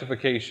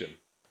sanctification.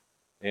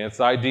 And it's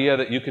the idea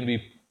that you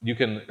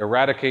can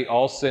eradicate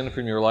all sin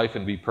from your life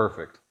and be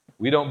perfect.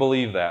 We don't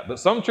believe that, but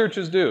some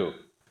churches do.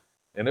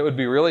 And it would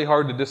be really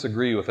hard to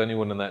disagree with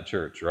anyone in that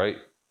church, right?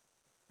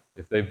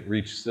 If they've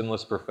reached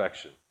sinless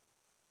perfection.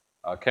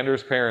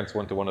 Kendra's parents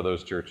went to one of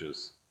those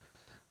churches.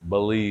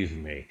 Believe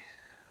me.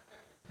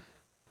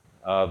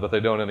 But they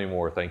don't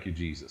anymore, thank you,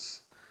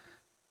 Jesus.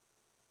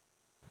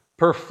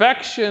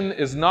 Perfection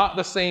is not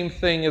the same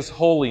thing as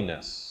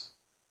holiness.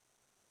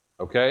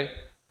 Okay?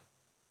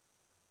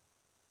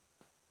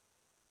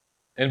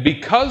 And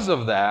because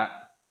of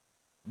that,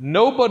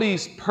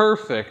 nobody's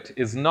perfect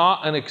is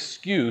not an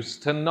excuse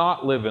to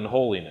not live in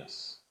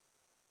holiness.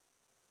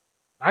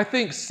 I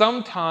think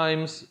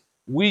sometimes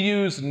we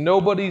use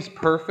nobody's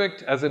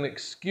perfect as an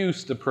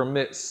excuse to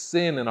permit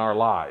sin in our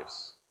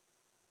lives.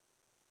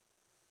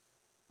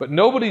 But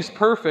nobody's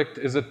perfect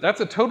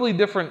that's a totally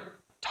different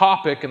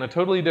topic and a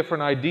totally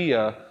different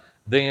idea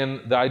than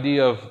the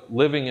idea of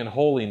living in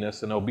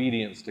holiness and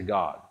obedience to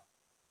God.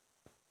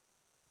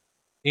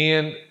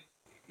 And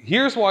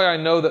here's why I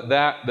know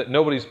that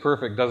nobody's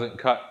perfect doesn't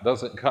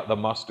cut the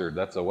mustard.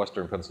 That's a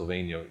Western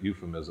Pennsylvania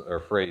euphemism or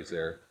phrase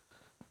there.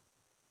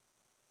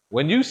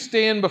 When you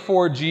stand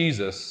before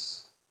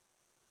Jesus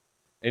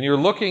and you're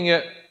looking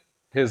at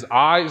his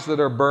eyes that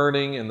are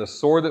burning and the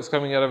sword that's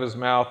coming out of his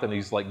mouth and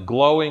he's like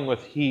glowing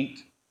with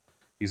heat,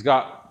 he's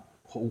got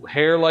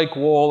hair like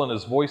wool and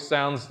his voice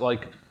sounds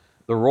like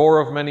the roar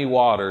of many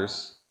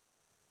waters.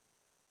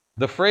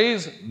 The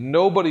phrase,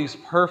 nobody's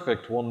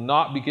perfect, will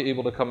not be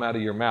able to come out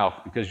of your mouth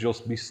because you'll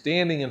be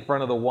standing in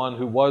front of the one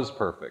who was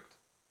perfect.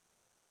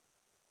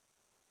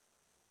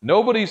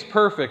 Nobody's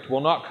perfect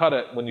will not cut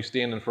it when you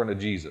stand in front of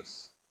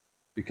Jesus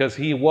because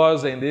he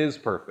was and is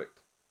perfect.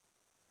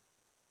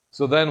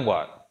 So then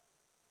what?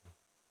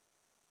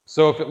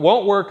 So if it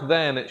won't work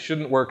then, it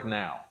shouldn't work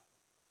now.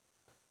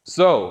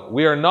 So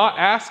we are not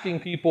asking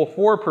people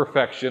for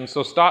perfection,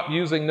 so stop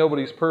using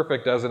nobody's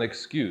perfect as an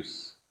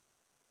excuse.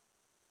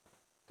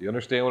 Do you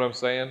understand what I'm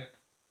saying?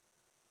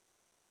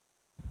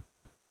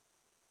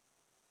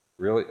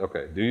 Really?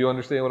 Okay. Do you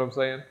understand what I'm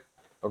saying?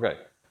 Okay.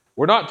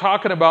 We're not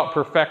talking about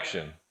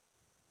perfection.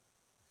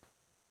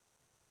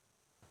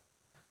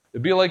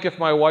 It'd be like if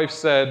my wife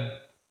said,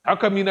 "How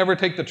come you never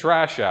take the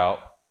trash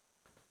out?"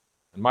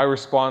 And my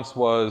response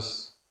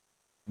was,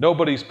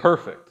 "Nobody's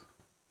perfect."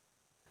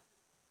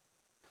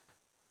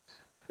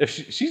 If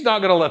she's not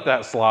going to let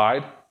that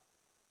slide.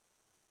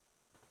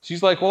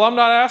 She's like, "Well, I'm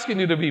not asking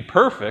you to be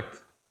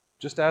perfect,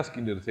 just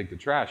asking you to take the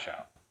trash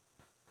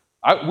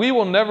out." We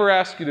will never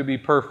ask you to be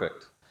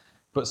perfect.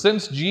 But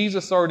since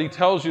Jesus already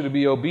tells you to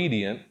be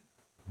obedient,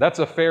 that's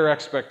a fair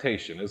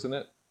expectation, isn't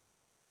it?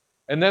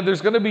 And then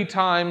there's going to be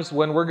times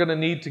when we're going to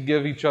need to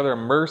give each other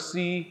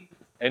mercy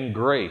and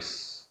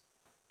grace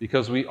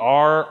because we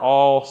are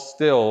all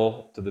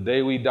still, to the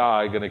day we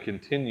die, going to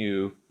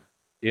continue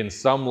in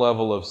some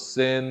level of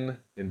sin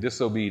and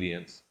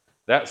disobedience.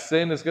 That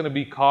sin is going to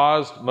be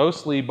caused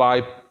mostly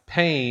by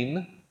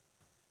pain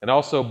and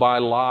also by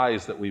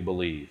lies that we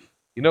believe.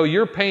 You know,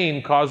 your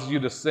pain causes you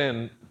to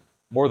sin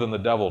more than the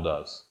devil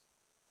does.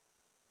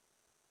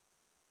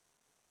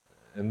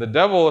 And the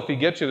devil, if he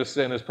gets you to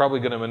sin, is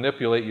probably going to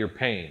manipulate your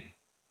pain.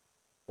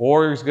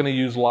 Or he's going to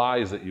use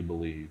lies that you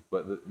believe.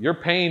 But your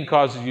pain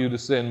causes you to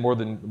sin more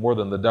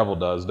than the devil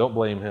does. Don't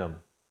blame him.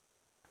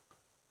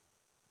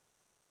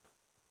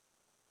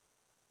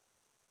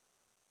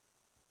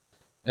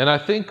 And I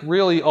think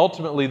really,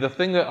 ultimately, the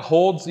thing that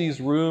holds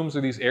these rooms or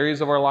these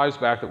areas of our lives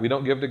back that we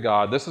don't give to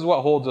God, this is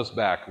what holds us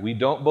back. We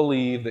don't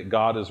believe that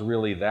God is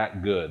really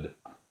that good.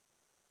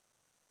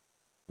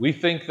 We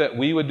think that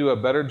we would do a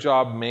better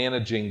job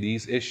managing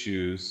these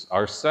issues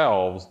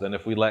ourselves than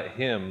if we let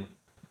him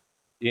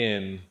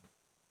in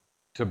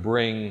to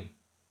bring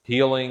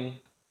healing,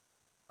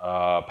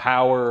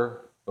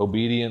 power,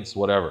 obedience,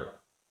 whatever.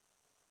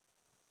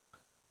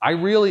 I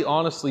really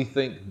honestly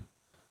think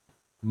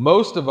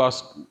most of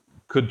us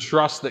could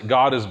trust that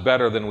God is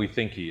better than we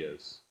think he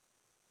is.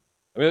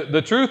 I mean,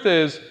 the truth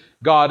is,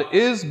 God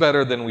is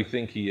better than we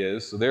think he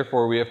is, so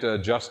therefore we have to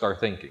adjust our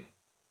thinking.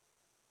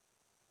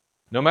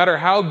 No matter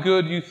how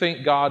good you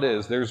think God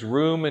is, there's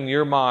room in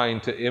your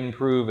mind to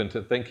improve and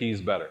to think he's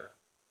better.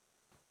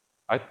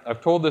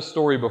 I've told this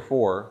story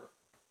before,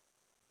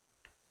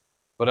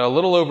 but a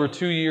little over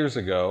 2 years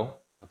ago,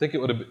 I think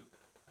it'll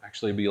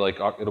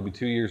be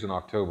 2 years in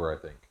October,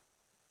 I think.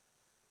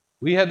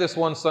 We had this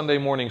one Sunday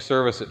morning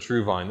service at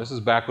True Vine. This is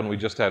back when we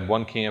just had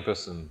one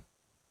campus and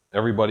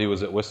everybody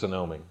was at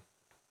Wissinoming.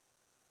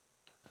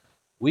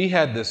 we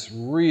had this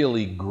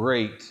really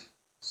great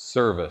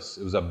service.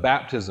 It was a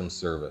baptism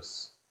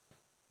service.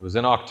 It was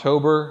in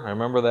October, I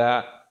remember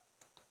that.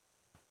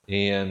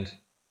 And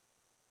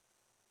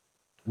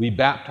we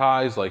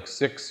baptized like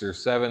 6 or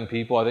 7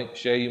 people. I think,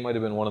 Shay, you might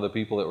have been one of the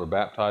people that were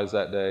baptized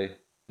that day.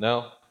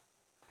 No?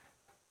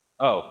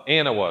 Oh,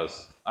 Anna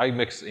was. I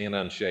mix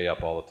Anna and Shay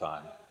up all the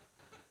time.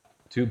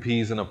 2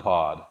 peas in a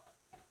pod.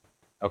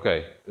 Okay,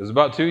 it was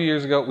about 2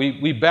 years ago.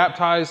 We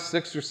baptized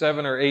 6 or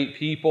 7 or 8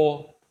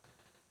 people.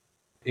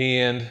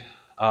 And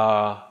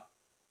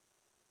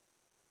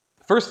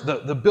first,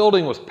 the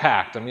building was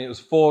packed. I mean, it was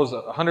full. It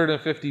was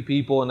 150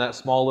 people in that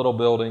small little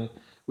building.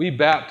 We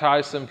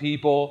baptized some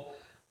people.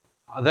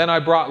 Then I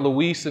brought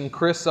Luis and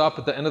Chris up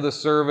at the end of the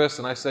service,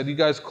 and I said, you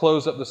guys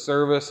close up the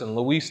service. And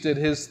Luis did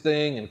his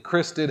thing, and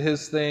Chris did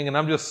his thing. And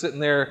I'm just sitting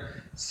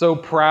there so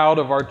proud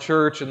of our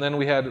church. And then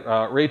we had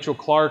Rachel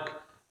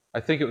Clark, I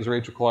think it was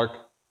Rachel Clark,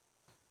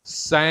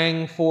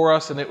 sang for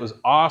us, and it was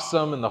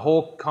awesome. And the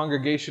whole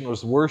congregation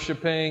was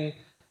worshiping.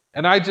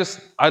 And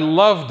I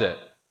loved it,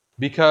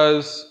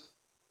 because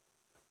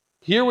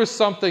here was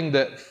something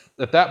that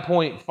at that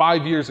point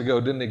 5 years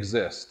ago didn't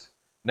exist.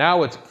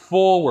 Now it's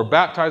full. We're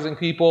baptizing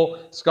people.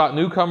 Scott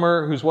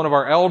Newcomer, who's one of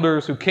our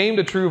elders, who came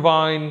to True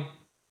Vine,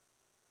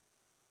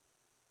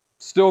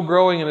 still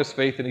growing in his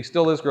faith, and he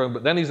still is growing,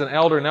 but then he's an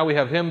elder. Now we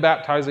have him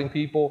baptizing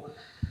people.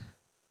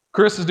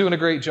 Chris is doing a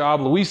great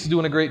job. Luis is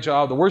doing a great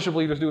job. The worship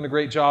leader's doing a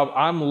great job.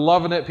 I'm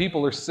loving it.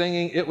 People are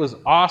singing. It was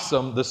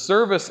awesome. The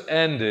service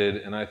ended,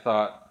 and I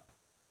thought,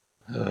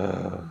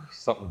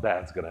 something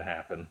bad's going to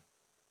happen.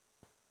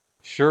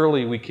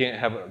 Surely we can't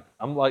have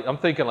I'm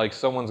thinking like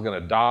someone's going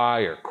to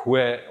die or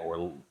quit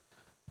or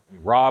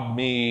rob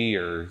me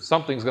or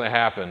something's going to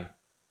happen,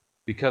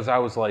 because I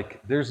was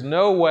like, there's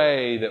no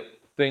way that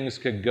things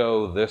could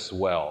go this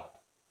well.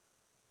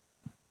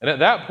 And at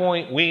that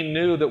point, we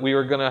knew that we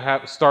were going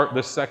to start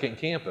this second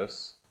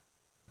campus.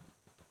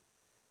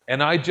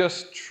 And I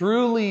just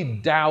truly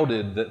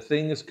doubted that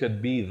things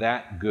could be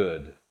that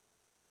good.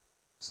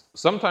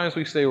 Sometimes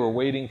we say we're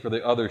waiting for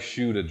the other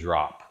shoe to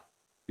drop.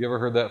 You ever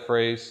heard that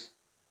phrase?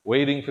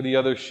 Waiting for the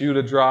other shoe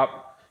to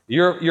drop.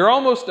 You're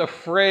almost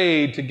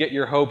afraid to get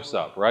your hopes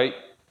up, right?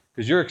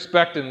 Because you're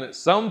expecting that at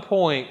some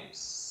point,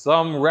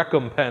 some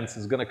recompense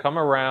is going to come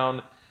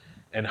around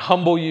and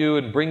humble you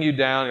and bring you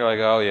down. You're like,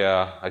 oh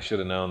yeah, I should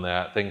have known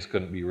that. Things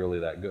couldn't be really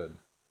that good.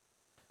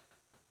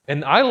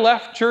 And I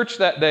left church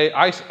that day.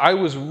 I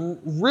was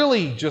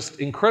really just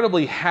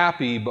incredibly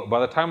happy, but by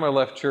the time I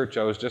left church,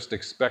 I was just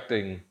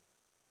expecting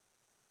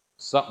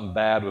something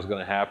bad was going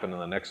to happen in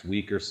the next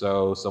week or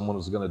so. Someone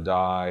was going to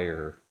die,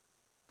 or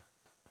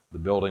the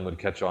building would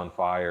catch on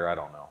fire. I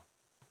don't know.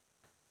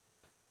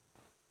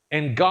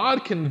 And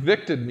God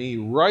convicted me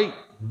right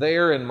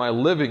there in my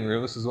living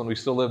room. This is when we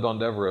still lived on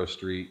Devereaux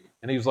Street.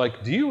 And he was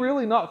like, do you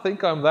really not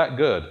think I'm that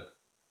good?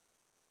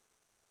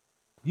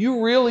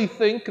 You really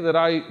think that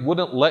I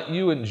wouldn't let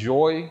you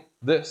enjoy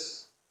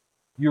this?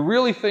 You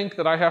really think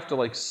that I have to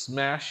like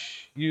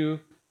smash you,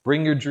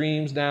 bring your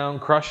dreams down,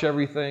 crush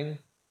everything?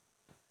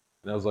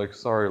 And I was like,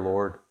 sorry,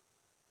 Lord.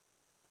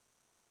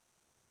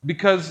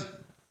 Because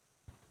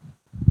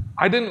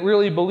I didn't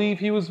really believe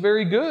he was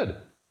very good.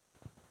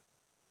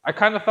 I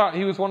kind of thought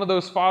he was one of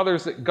those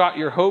fathers that got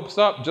your hopes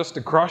up just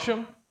to crush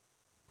them.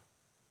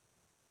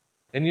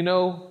 And you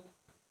know,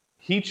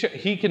 he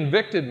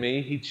convicted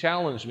me, he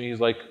challenged me. He's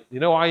like, you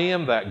know, I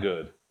am that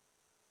good.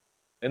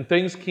 And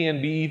things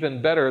can be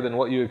even better than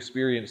what you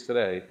experience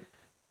today.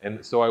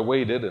 And so I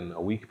waited, and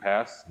a week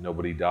passed.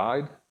 Nobody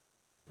died.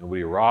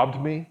 Nobody robbed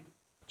me.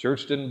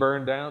 Church didn't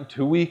burn down.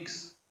 2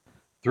 weeks,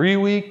 3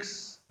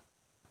 weeks.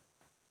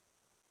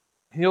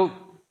 You know,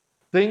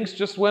 things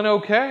just went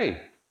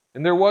okay.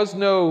 And there was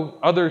no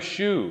other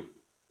shoe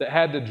that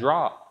had to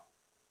drop.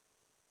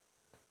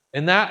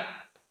 And that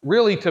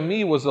really, to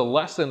me, was a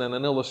lesson and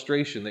an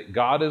illustration that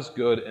God is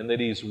good and that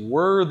he's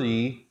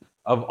worthy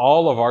of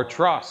all of our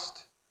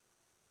trust.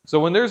 So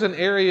when there's an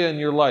area in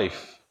your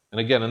life, and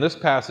again, in this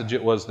passage,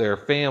 it was their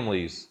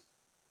families,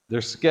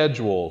 their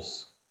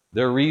schedules,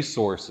 their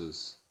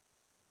resources.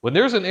 When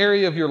there's an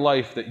area of your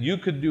life that you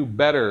could do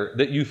better,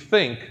 that you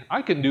think,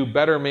 I can do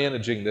better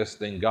managing this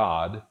than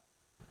God,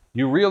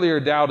 you really are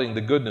doubting the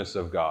goodness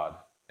of God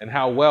and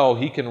how well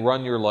he can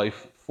run your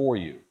life for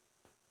you.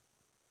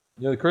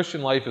 You know, the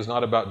Christian life is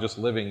not about just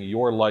living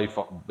your life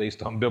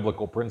based on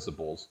biblical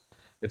principles.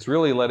 It's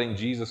really letting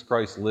Jesus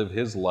Christ live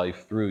his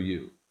life through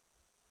you.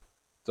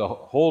 It's a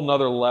whole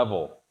nother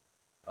level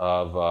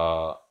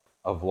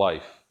of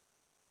life.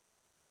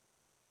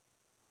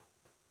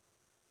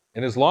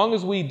 And as long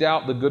as we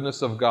doubt the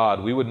goodness of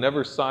God, we would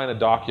never sign a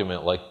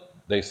document like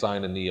they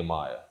signed in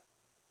Nehemiah.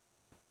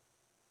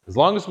 As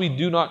long as we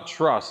do not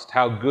trust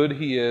how good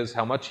he is,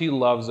 how much he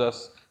loves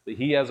us, that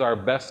he has our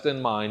best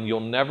in mind, you'll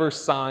never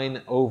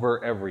sign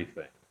over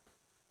everything.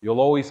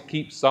 You'll always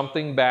keep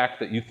something back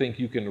that you think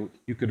you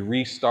could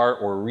restart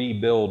or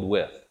rebuild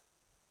with.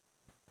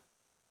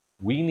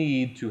 We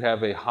need to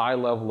have a high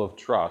level of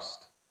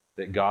trust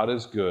that God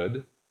is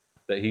good,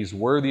 that he's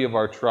worthy of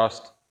our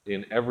trust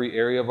in every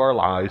area of our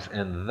lives,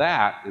 and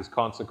that is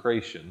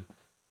consecration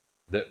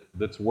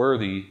that's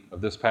worthy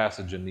of this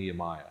passage in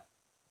Nehemiah.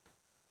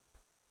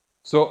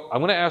 So I'm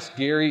going to ask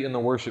Gary and the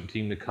worship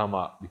team to come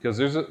up, because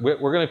we're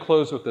going to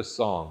close with this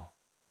song.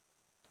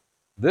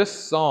 This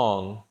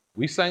song,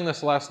 we sang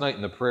this last night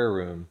in the prayer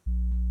room.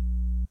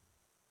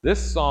 This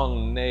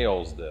song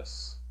nails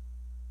this.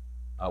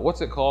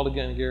 What's it called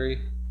again, Gary?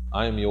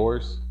 I Am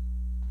Yours.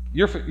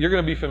 You're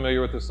going to be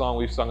familiar with this song.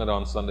 We've sung it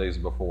on Sundays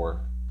before.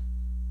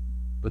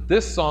 But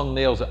this song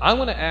nails it. I'm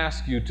going to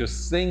ask you to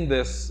sing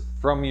this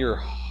from your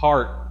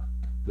heart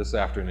this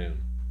afternoon.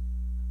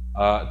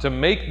 To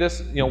make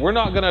this, we're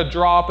not going to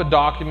draw up a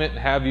document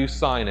and have you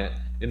sign it.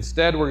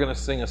 Instead, we're going to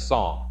sing a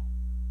song.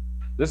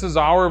 This is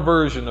our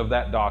version of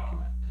that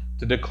document.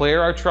 To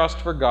declare our trust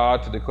for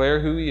God, to declare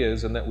who He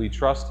is and that we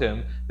trust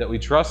Him, that we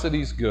trust that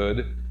He's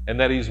good, and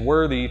that He's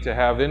worthy to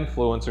have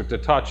influence or to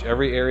touch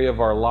every area of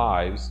our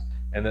lives,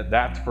 and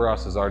that for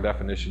us is our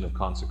definition of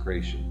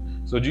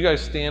consecration. So would you guys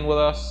stand with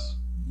us?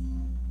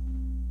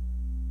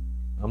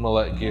 I'm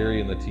going to let Gary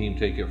and the team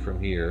take it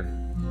from here.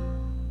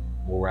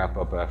 We'll wrap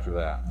up after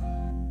that.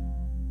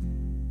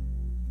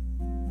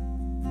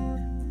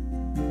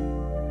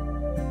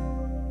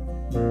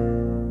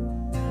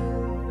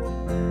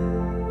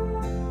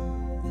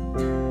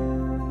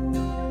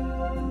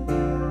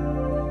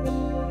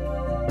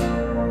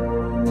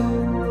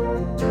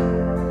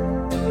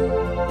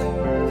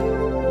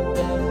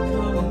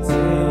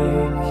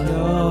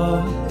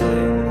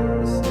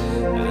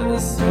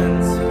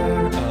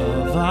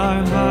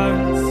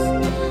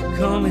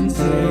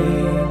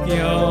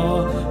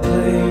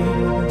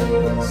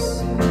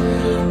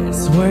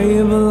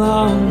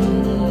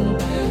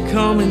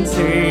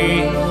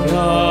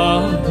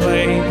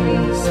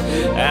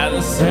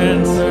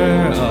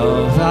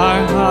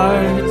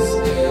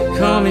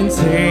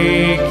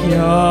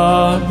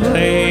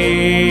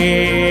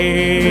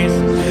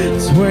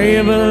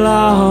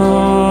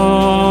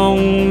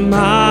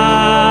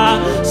 My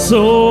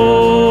soul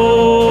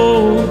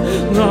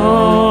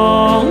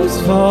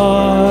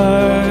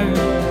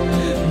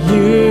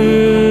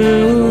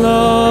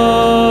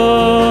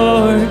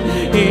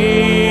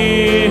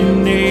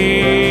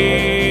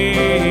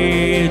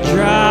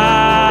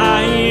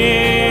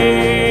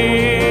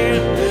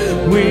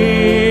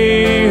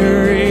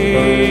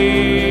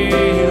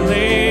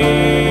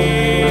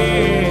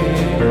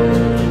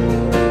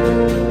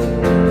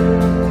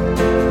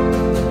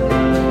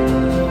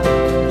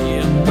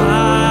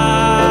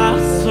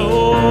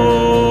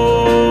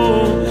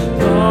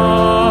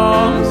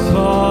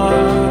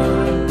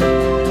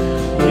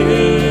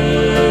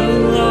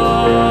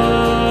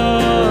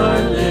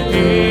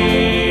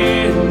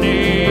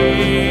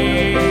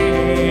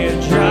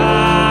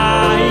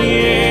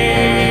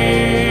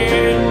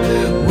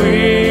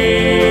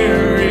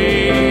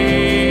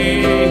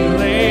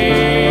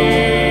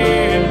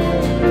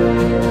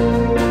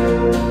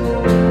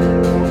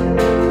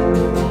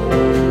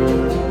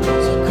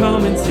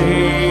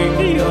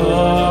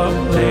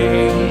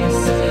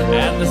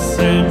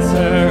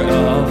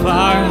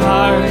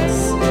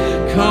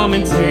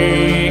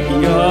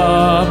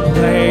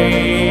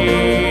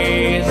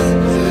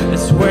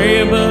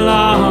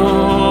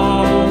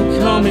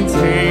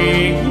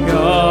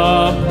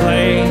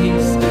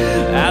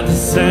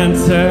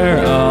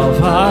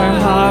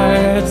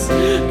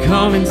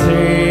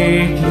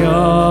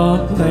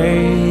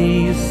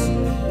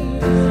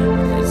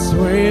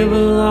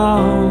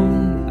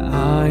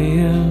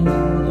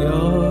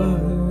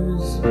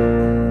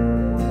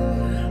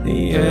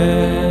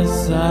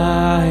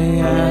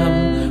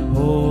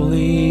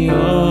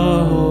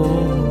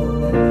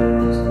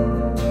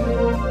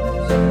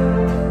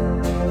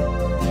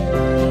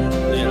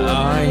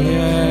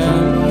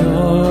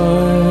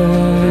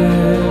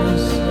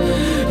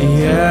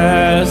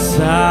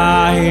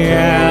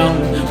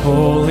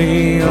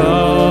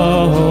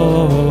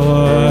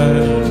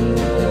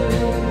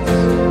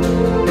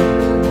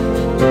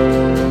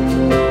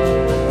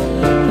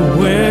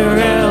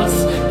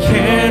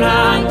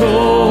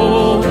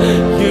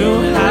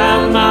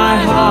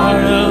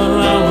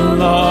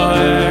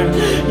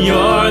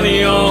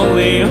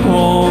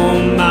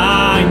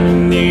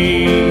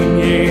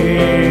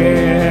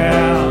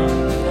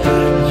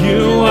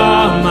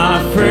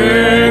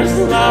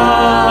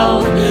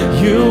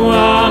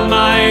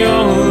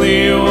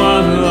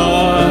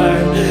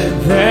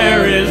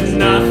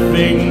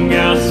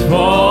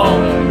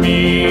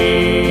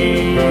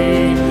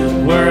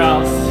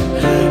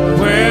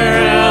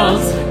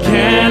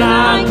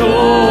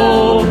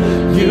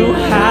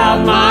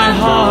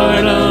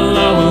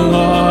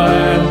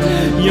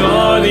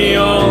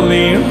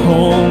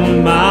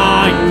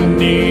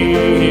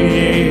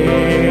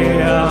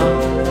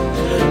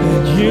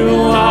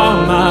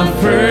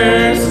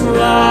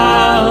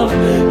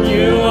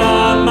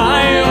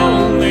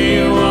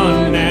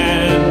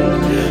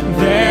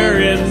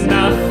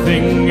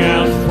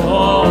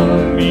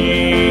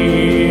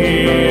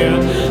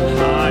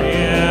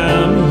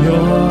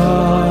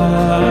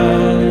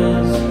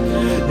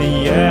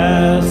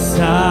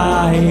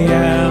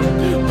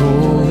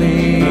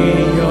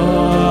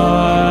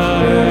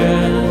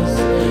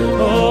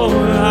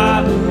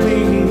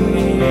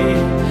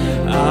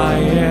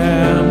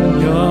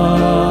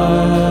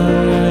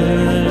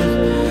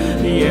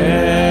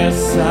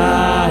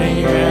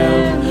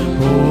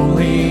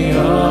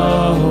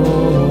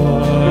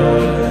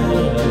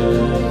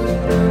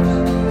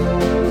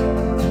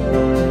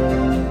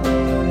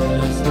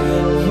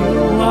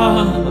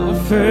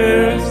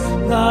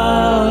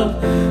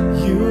love.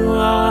 You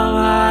are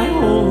my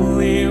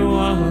only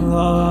one,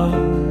 Lord.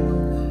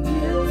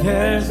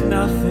 There's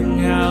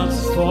nothing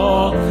else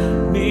for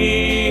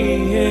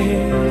me.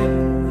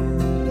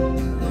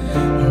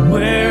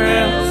 Where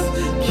else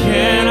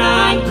can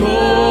I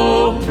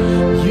go?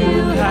 You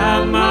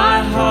have my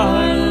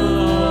heart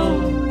alone.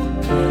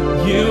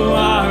 You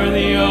are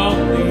the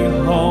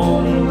only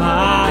home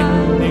I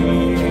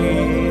need.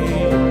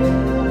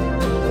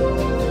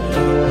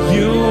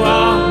 You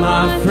are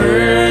my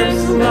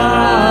first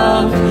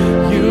love.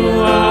 You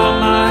are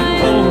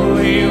my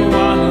only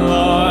one,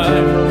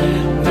 Lord.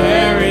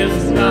 There is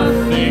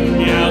nothing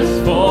else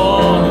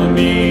for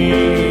me.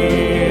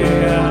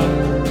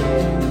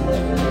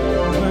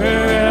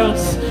 Where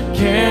else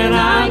can I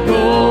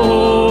go?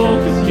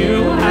 'Cause you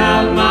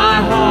have my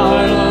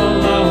heart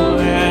alone,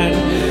 and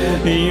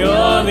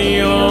you're the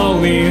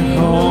only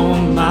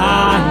home I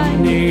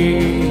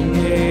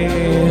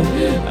need.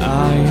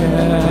 I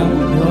am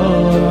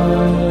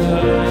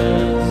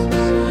yours.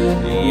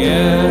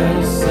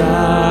 Yes, I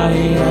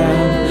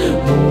am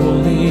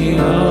wholly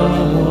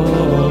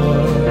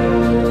yours.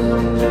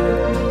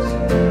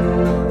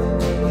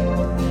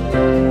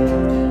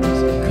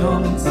 So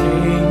come and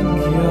take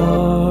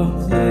your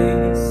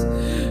place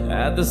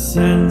at the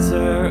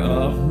center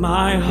of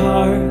my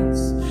heart.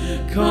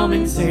 Come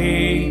and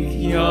take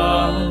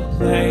your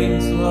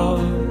place,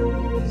 Lord.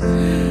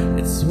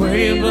 It's where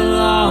you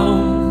belong.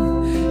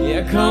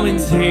 Yeah, come and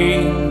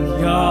take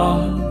your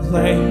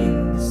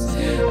place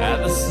at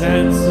the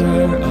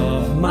center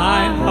of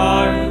my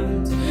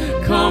heart.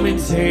 Come and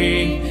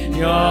take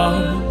your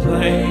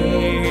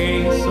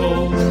place.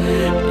 Oh,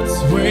 it's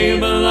where you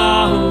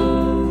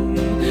belong.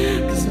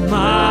 'Cause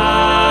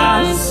my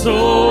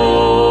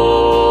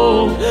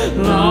soul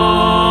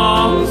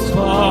longs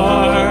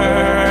for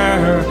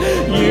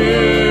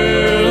you,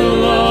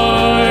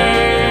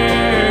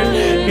 Lord,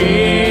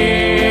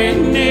 in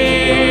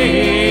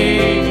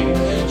need,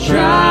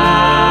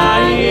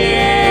 trying,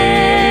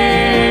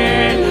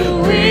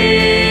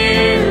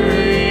 wearily.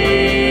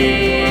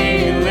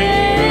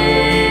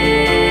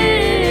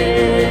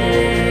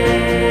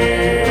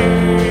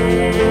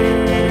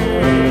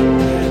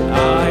 I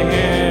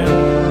am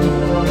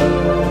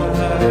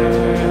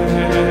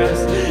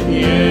yours.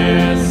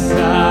 Yes, I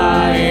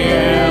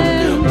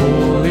am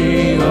wholly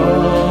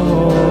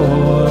yours.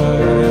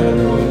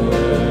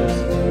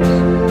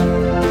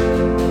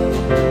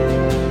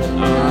 I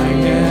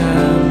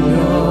am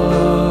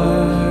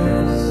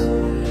yours.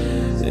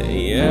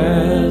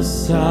 Yes,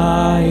 I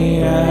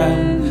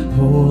am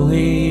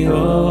wholly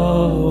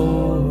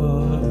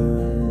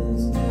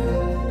yours.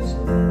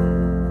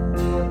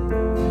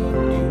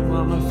 You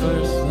are my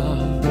first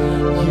love.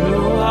 You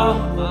are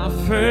my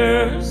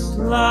first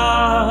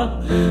love.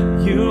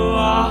 You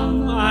are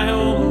my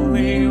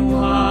only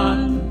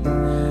one.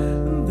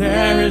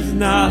 There is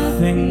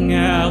nothing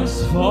else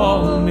for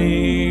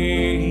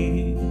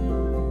me.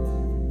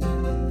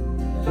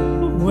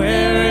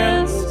 Where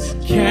else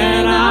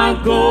can I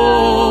go?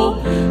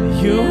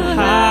 You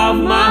have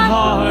my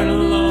heart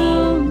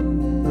alone.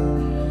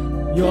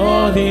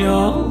 You're the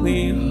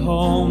only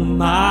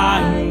home I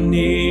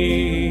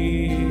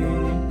need.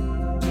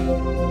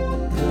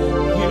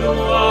 You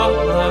are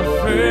my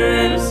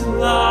first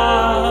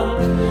love.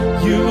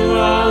 You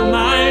are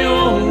my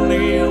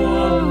only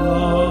one,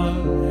 Lord.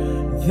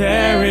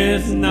 There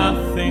is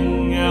nothing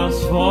else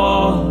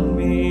for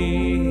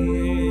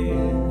me.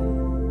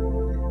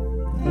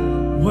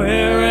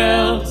 Where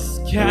else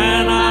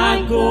can I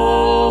go?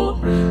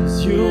 'Cause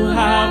you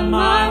have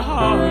my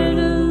heart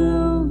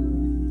alone.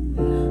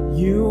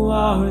 You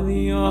are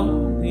the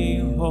only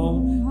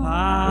home I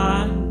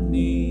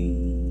need.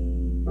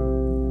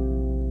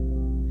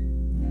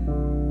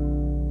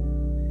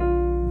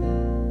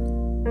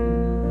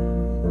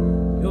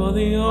 You're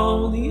the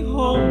only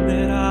home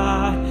that I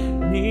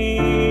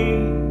need.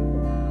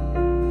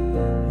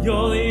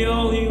 You're the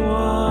only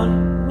one,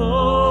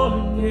 Lord,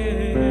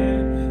 yeah.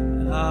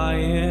 I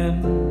am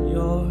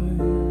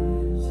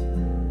yours.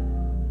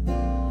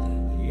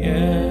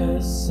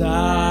 Yes,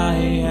 I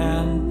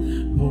am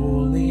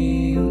wholly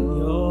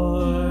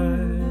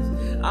yours.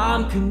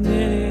 I'm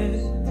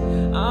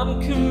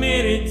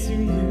committed to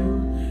you.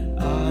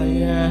 I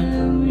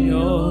am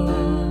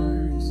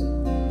yours.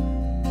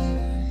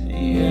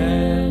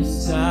 Yes,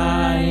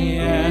 I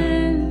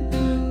am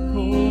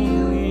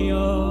wholly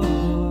yours.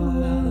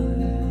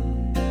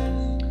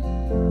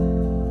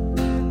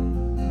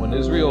 When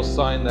Israel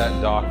signed that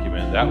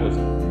document, that was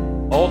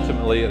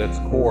ultimately at its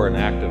core an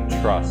act of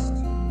trust.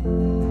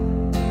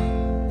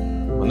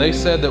 When they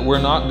said that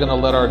we're not going to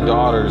let our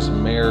daughters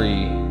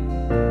marry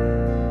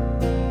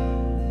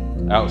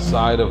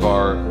outside of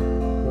our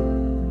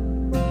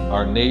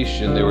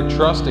nation, they were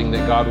trusting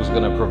that God was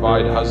going to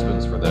provide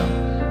husbands for them.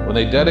 When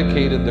they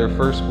dedicated their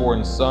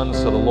firstborn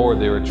sons to the Lord,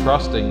 they were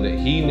trusting that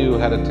He knew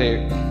how to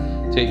take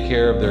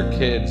care of their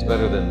kids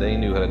better than they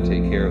knew how to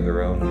take care of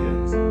their own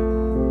kids.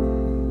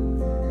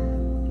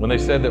 When they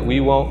said that we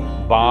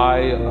won't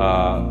buy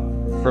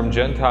from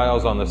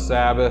Gentiles on the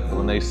Sabbath,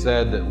 when they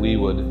said that we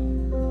would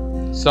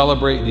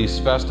celebrate these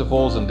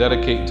festivals and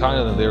dedicate time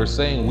to them, they were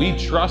saying, we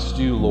trust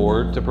you,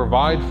 Lord, to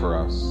provide for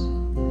us.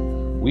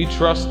 We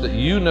trust that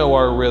you know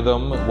our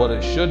rhythm, what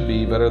it should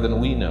be, better than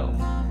we know.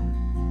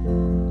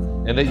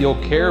 And that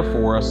you'll care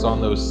for us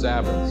on those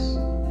Sabbaths.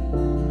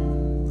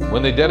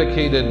 When they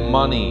dedicated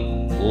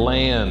money,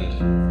 land,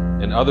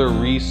 and other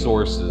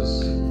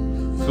resources,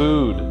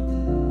 food,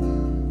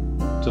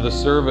 to the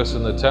service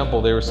in the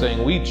temple, they were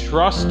saying, we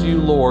trust you,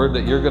 Lord,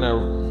 that you're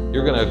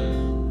gonna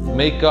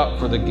make up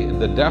for the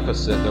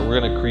deficit that we're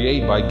gonna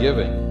create by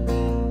giving.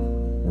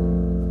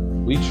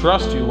 We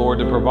trust you, Lord,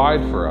 to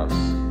provide for us.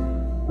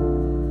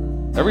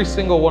 Every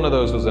single one of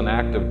those was an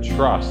act of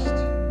trust.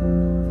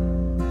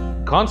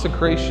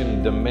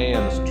 Consecration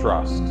demands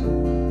trust.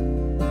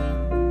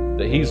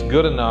 That he's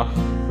good enough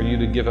for you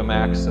to give him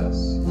access.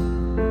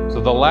 So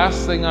the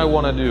last thing I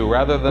want to do,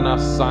 rather than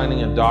us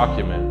signing a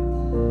document,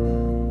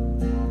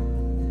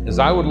 is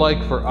I would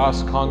like for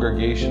us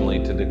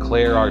congregationally to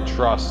declare our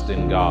trust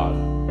in God.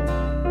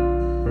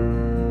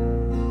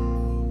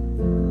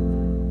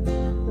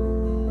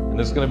 And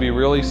it's going to be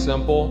really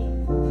simple.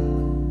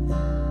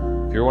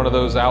 If you're one of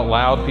those out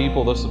loud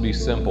people, this will be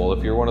simple.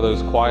 If you're one of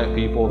those quiet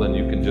people, then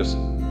you can just,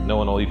 no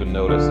one will even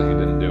notice that you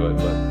didn't do it.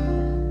 But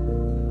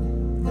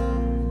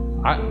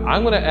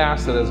I'm going to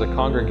ask that as a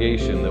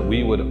congregation that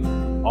we would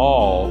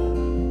all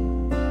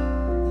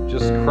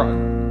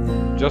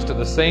just at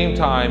the same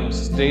time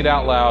state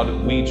out loud,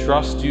 we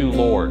trust you,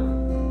 Lord.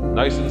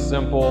 Nice and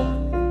simple,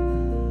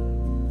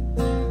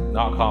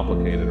 not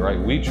complicated, right?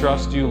 We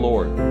trust you,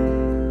 Lord.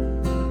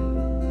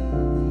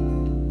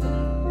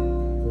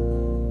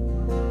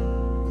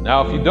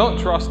 Now, if you don't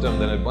trust him,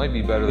 then it might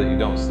be better that you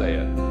don't say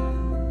it.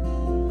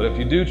 But if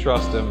you do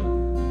trust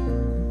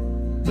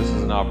him, this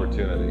is an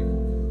opportunity.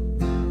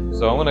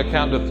 So I'm going to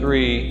count to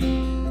 3.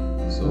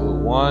 So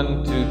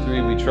 1, 2,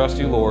 3, we trust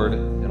you, Lord.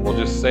 And we'll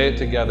just say it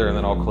together and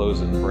then I'll close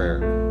in prayer.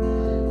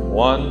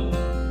 1,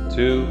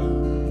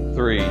 2,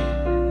 3.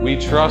 We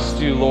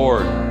trust you,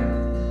 Lord.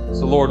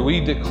 So Lord,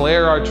 we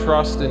declare our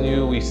trust in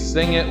you. We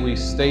sing it, we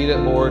state it,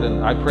 Lord.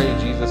 And I pray,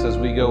 Jesus, as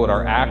we go, with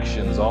our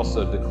actions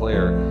also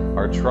declare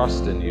our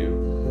trust in you.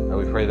 And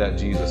we pray that,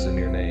 Jesus, in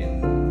your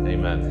name.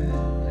 Amen.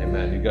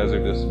 Amen. You guys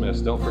are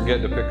dismissed. Don't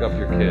forget to pick up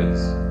your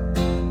kids.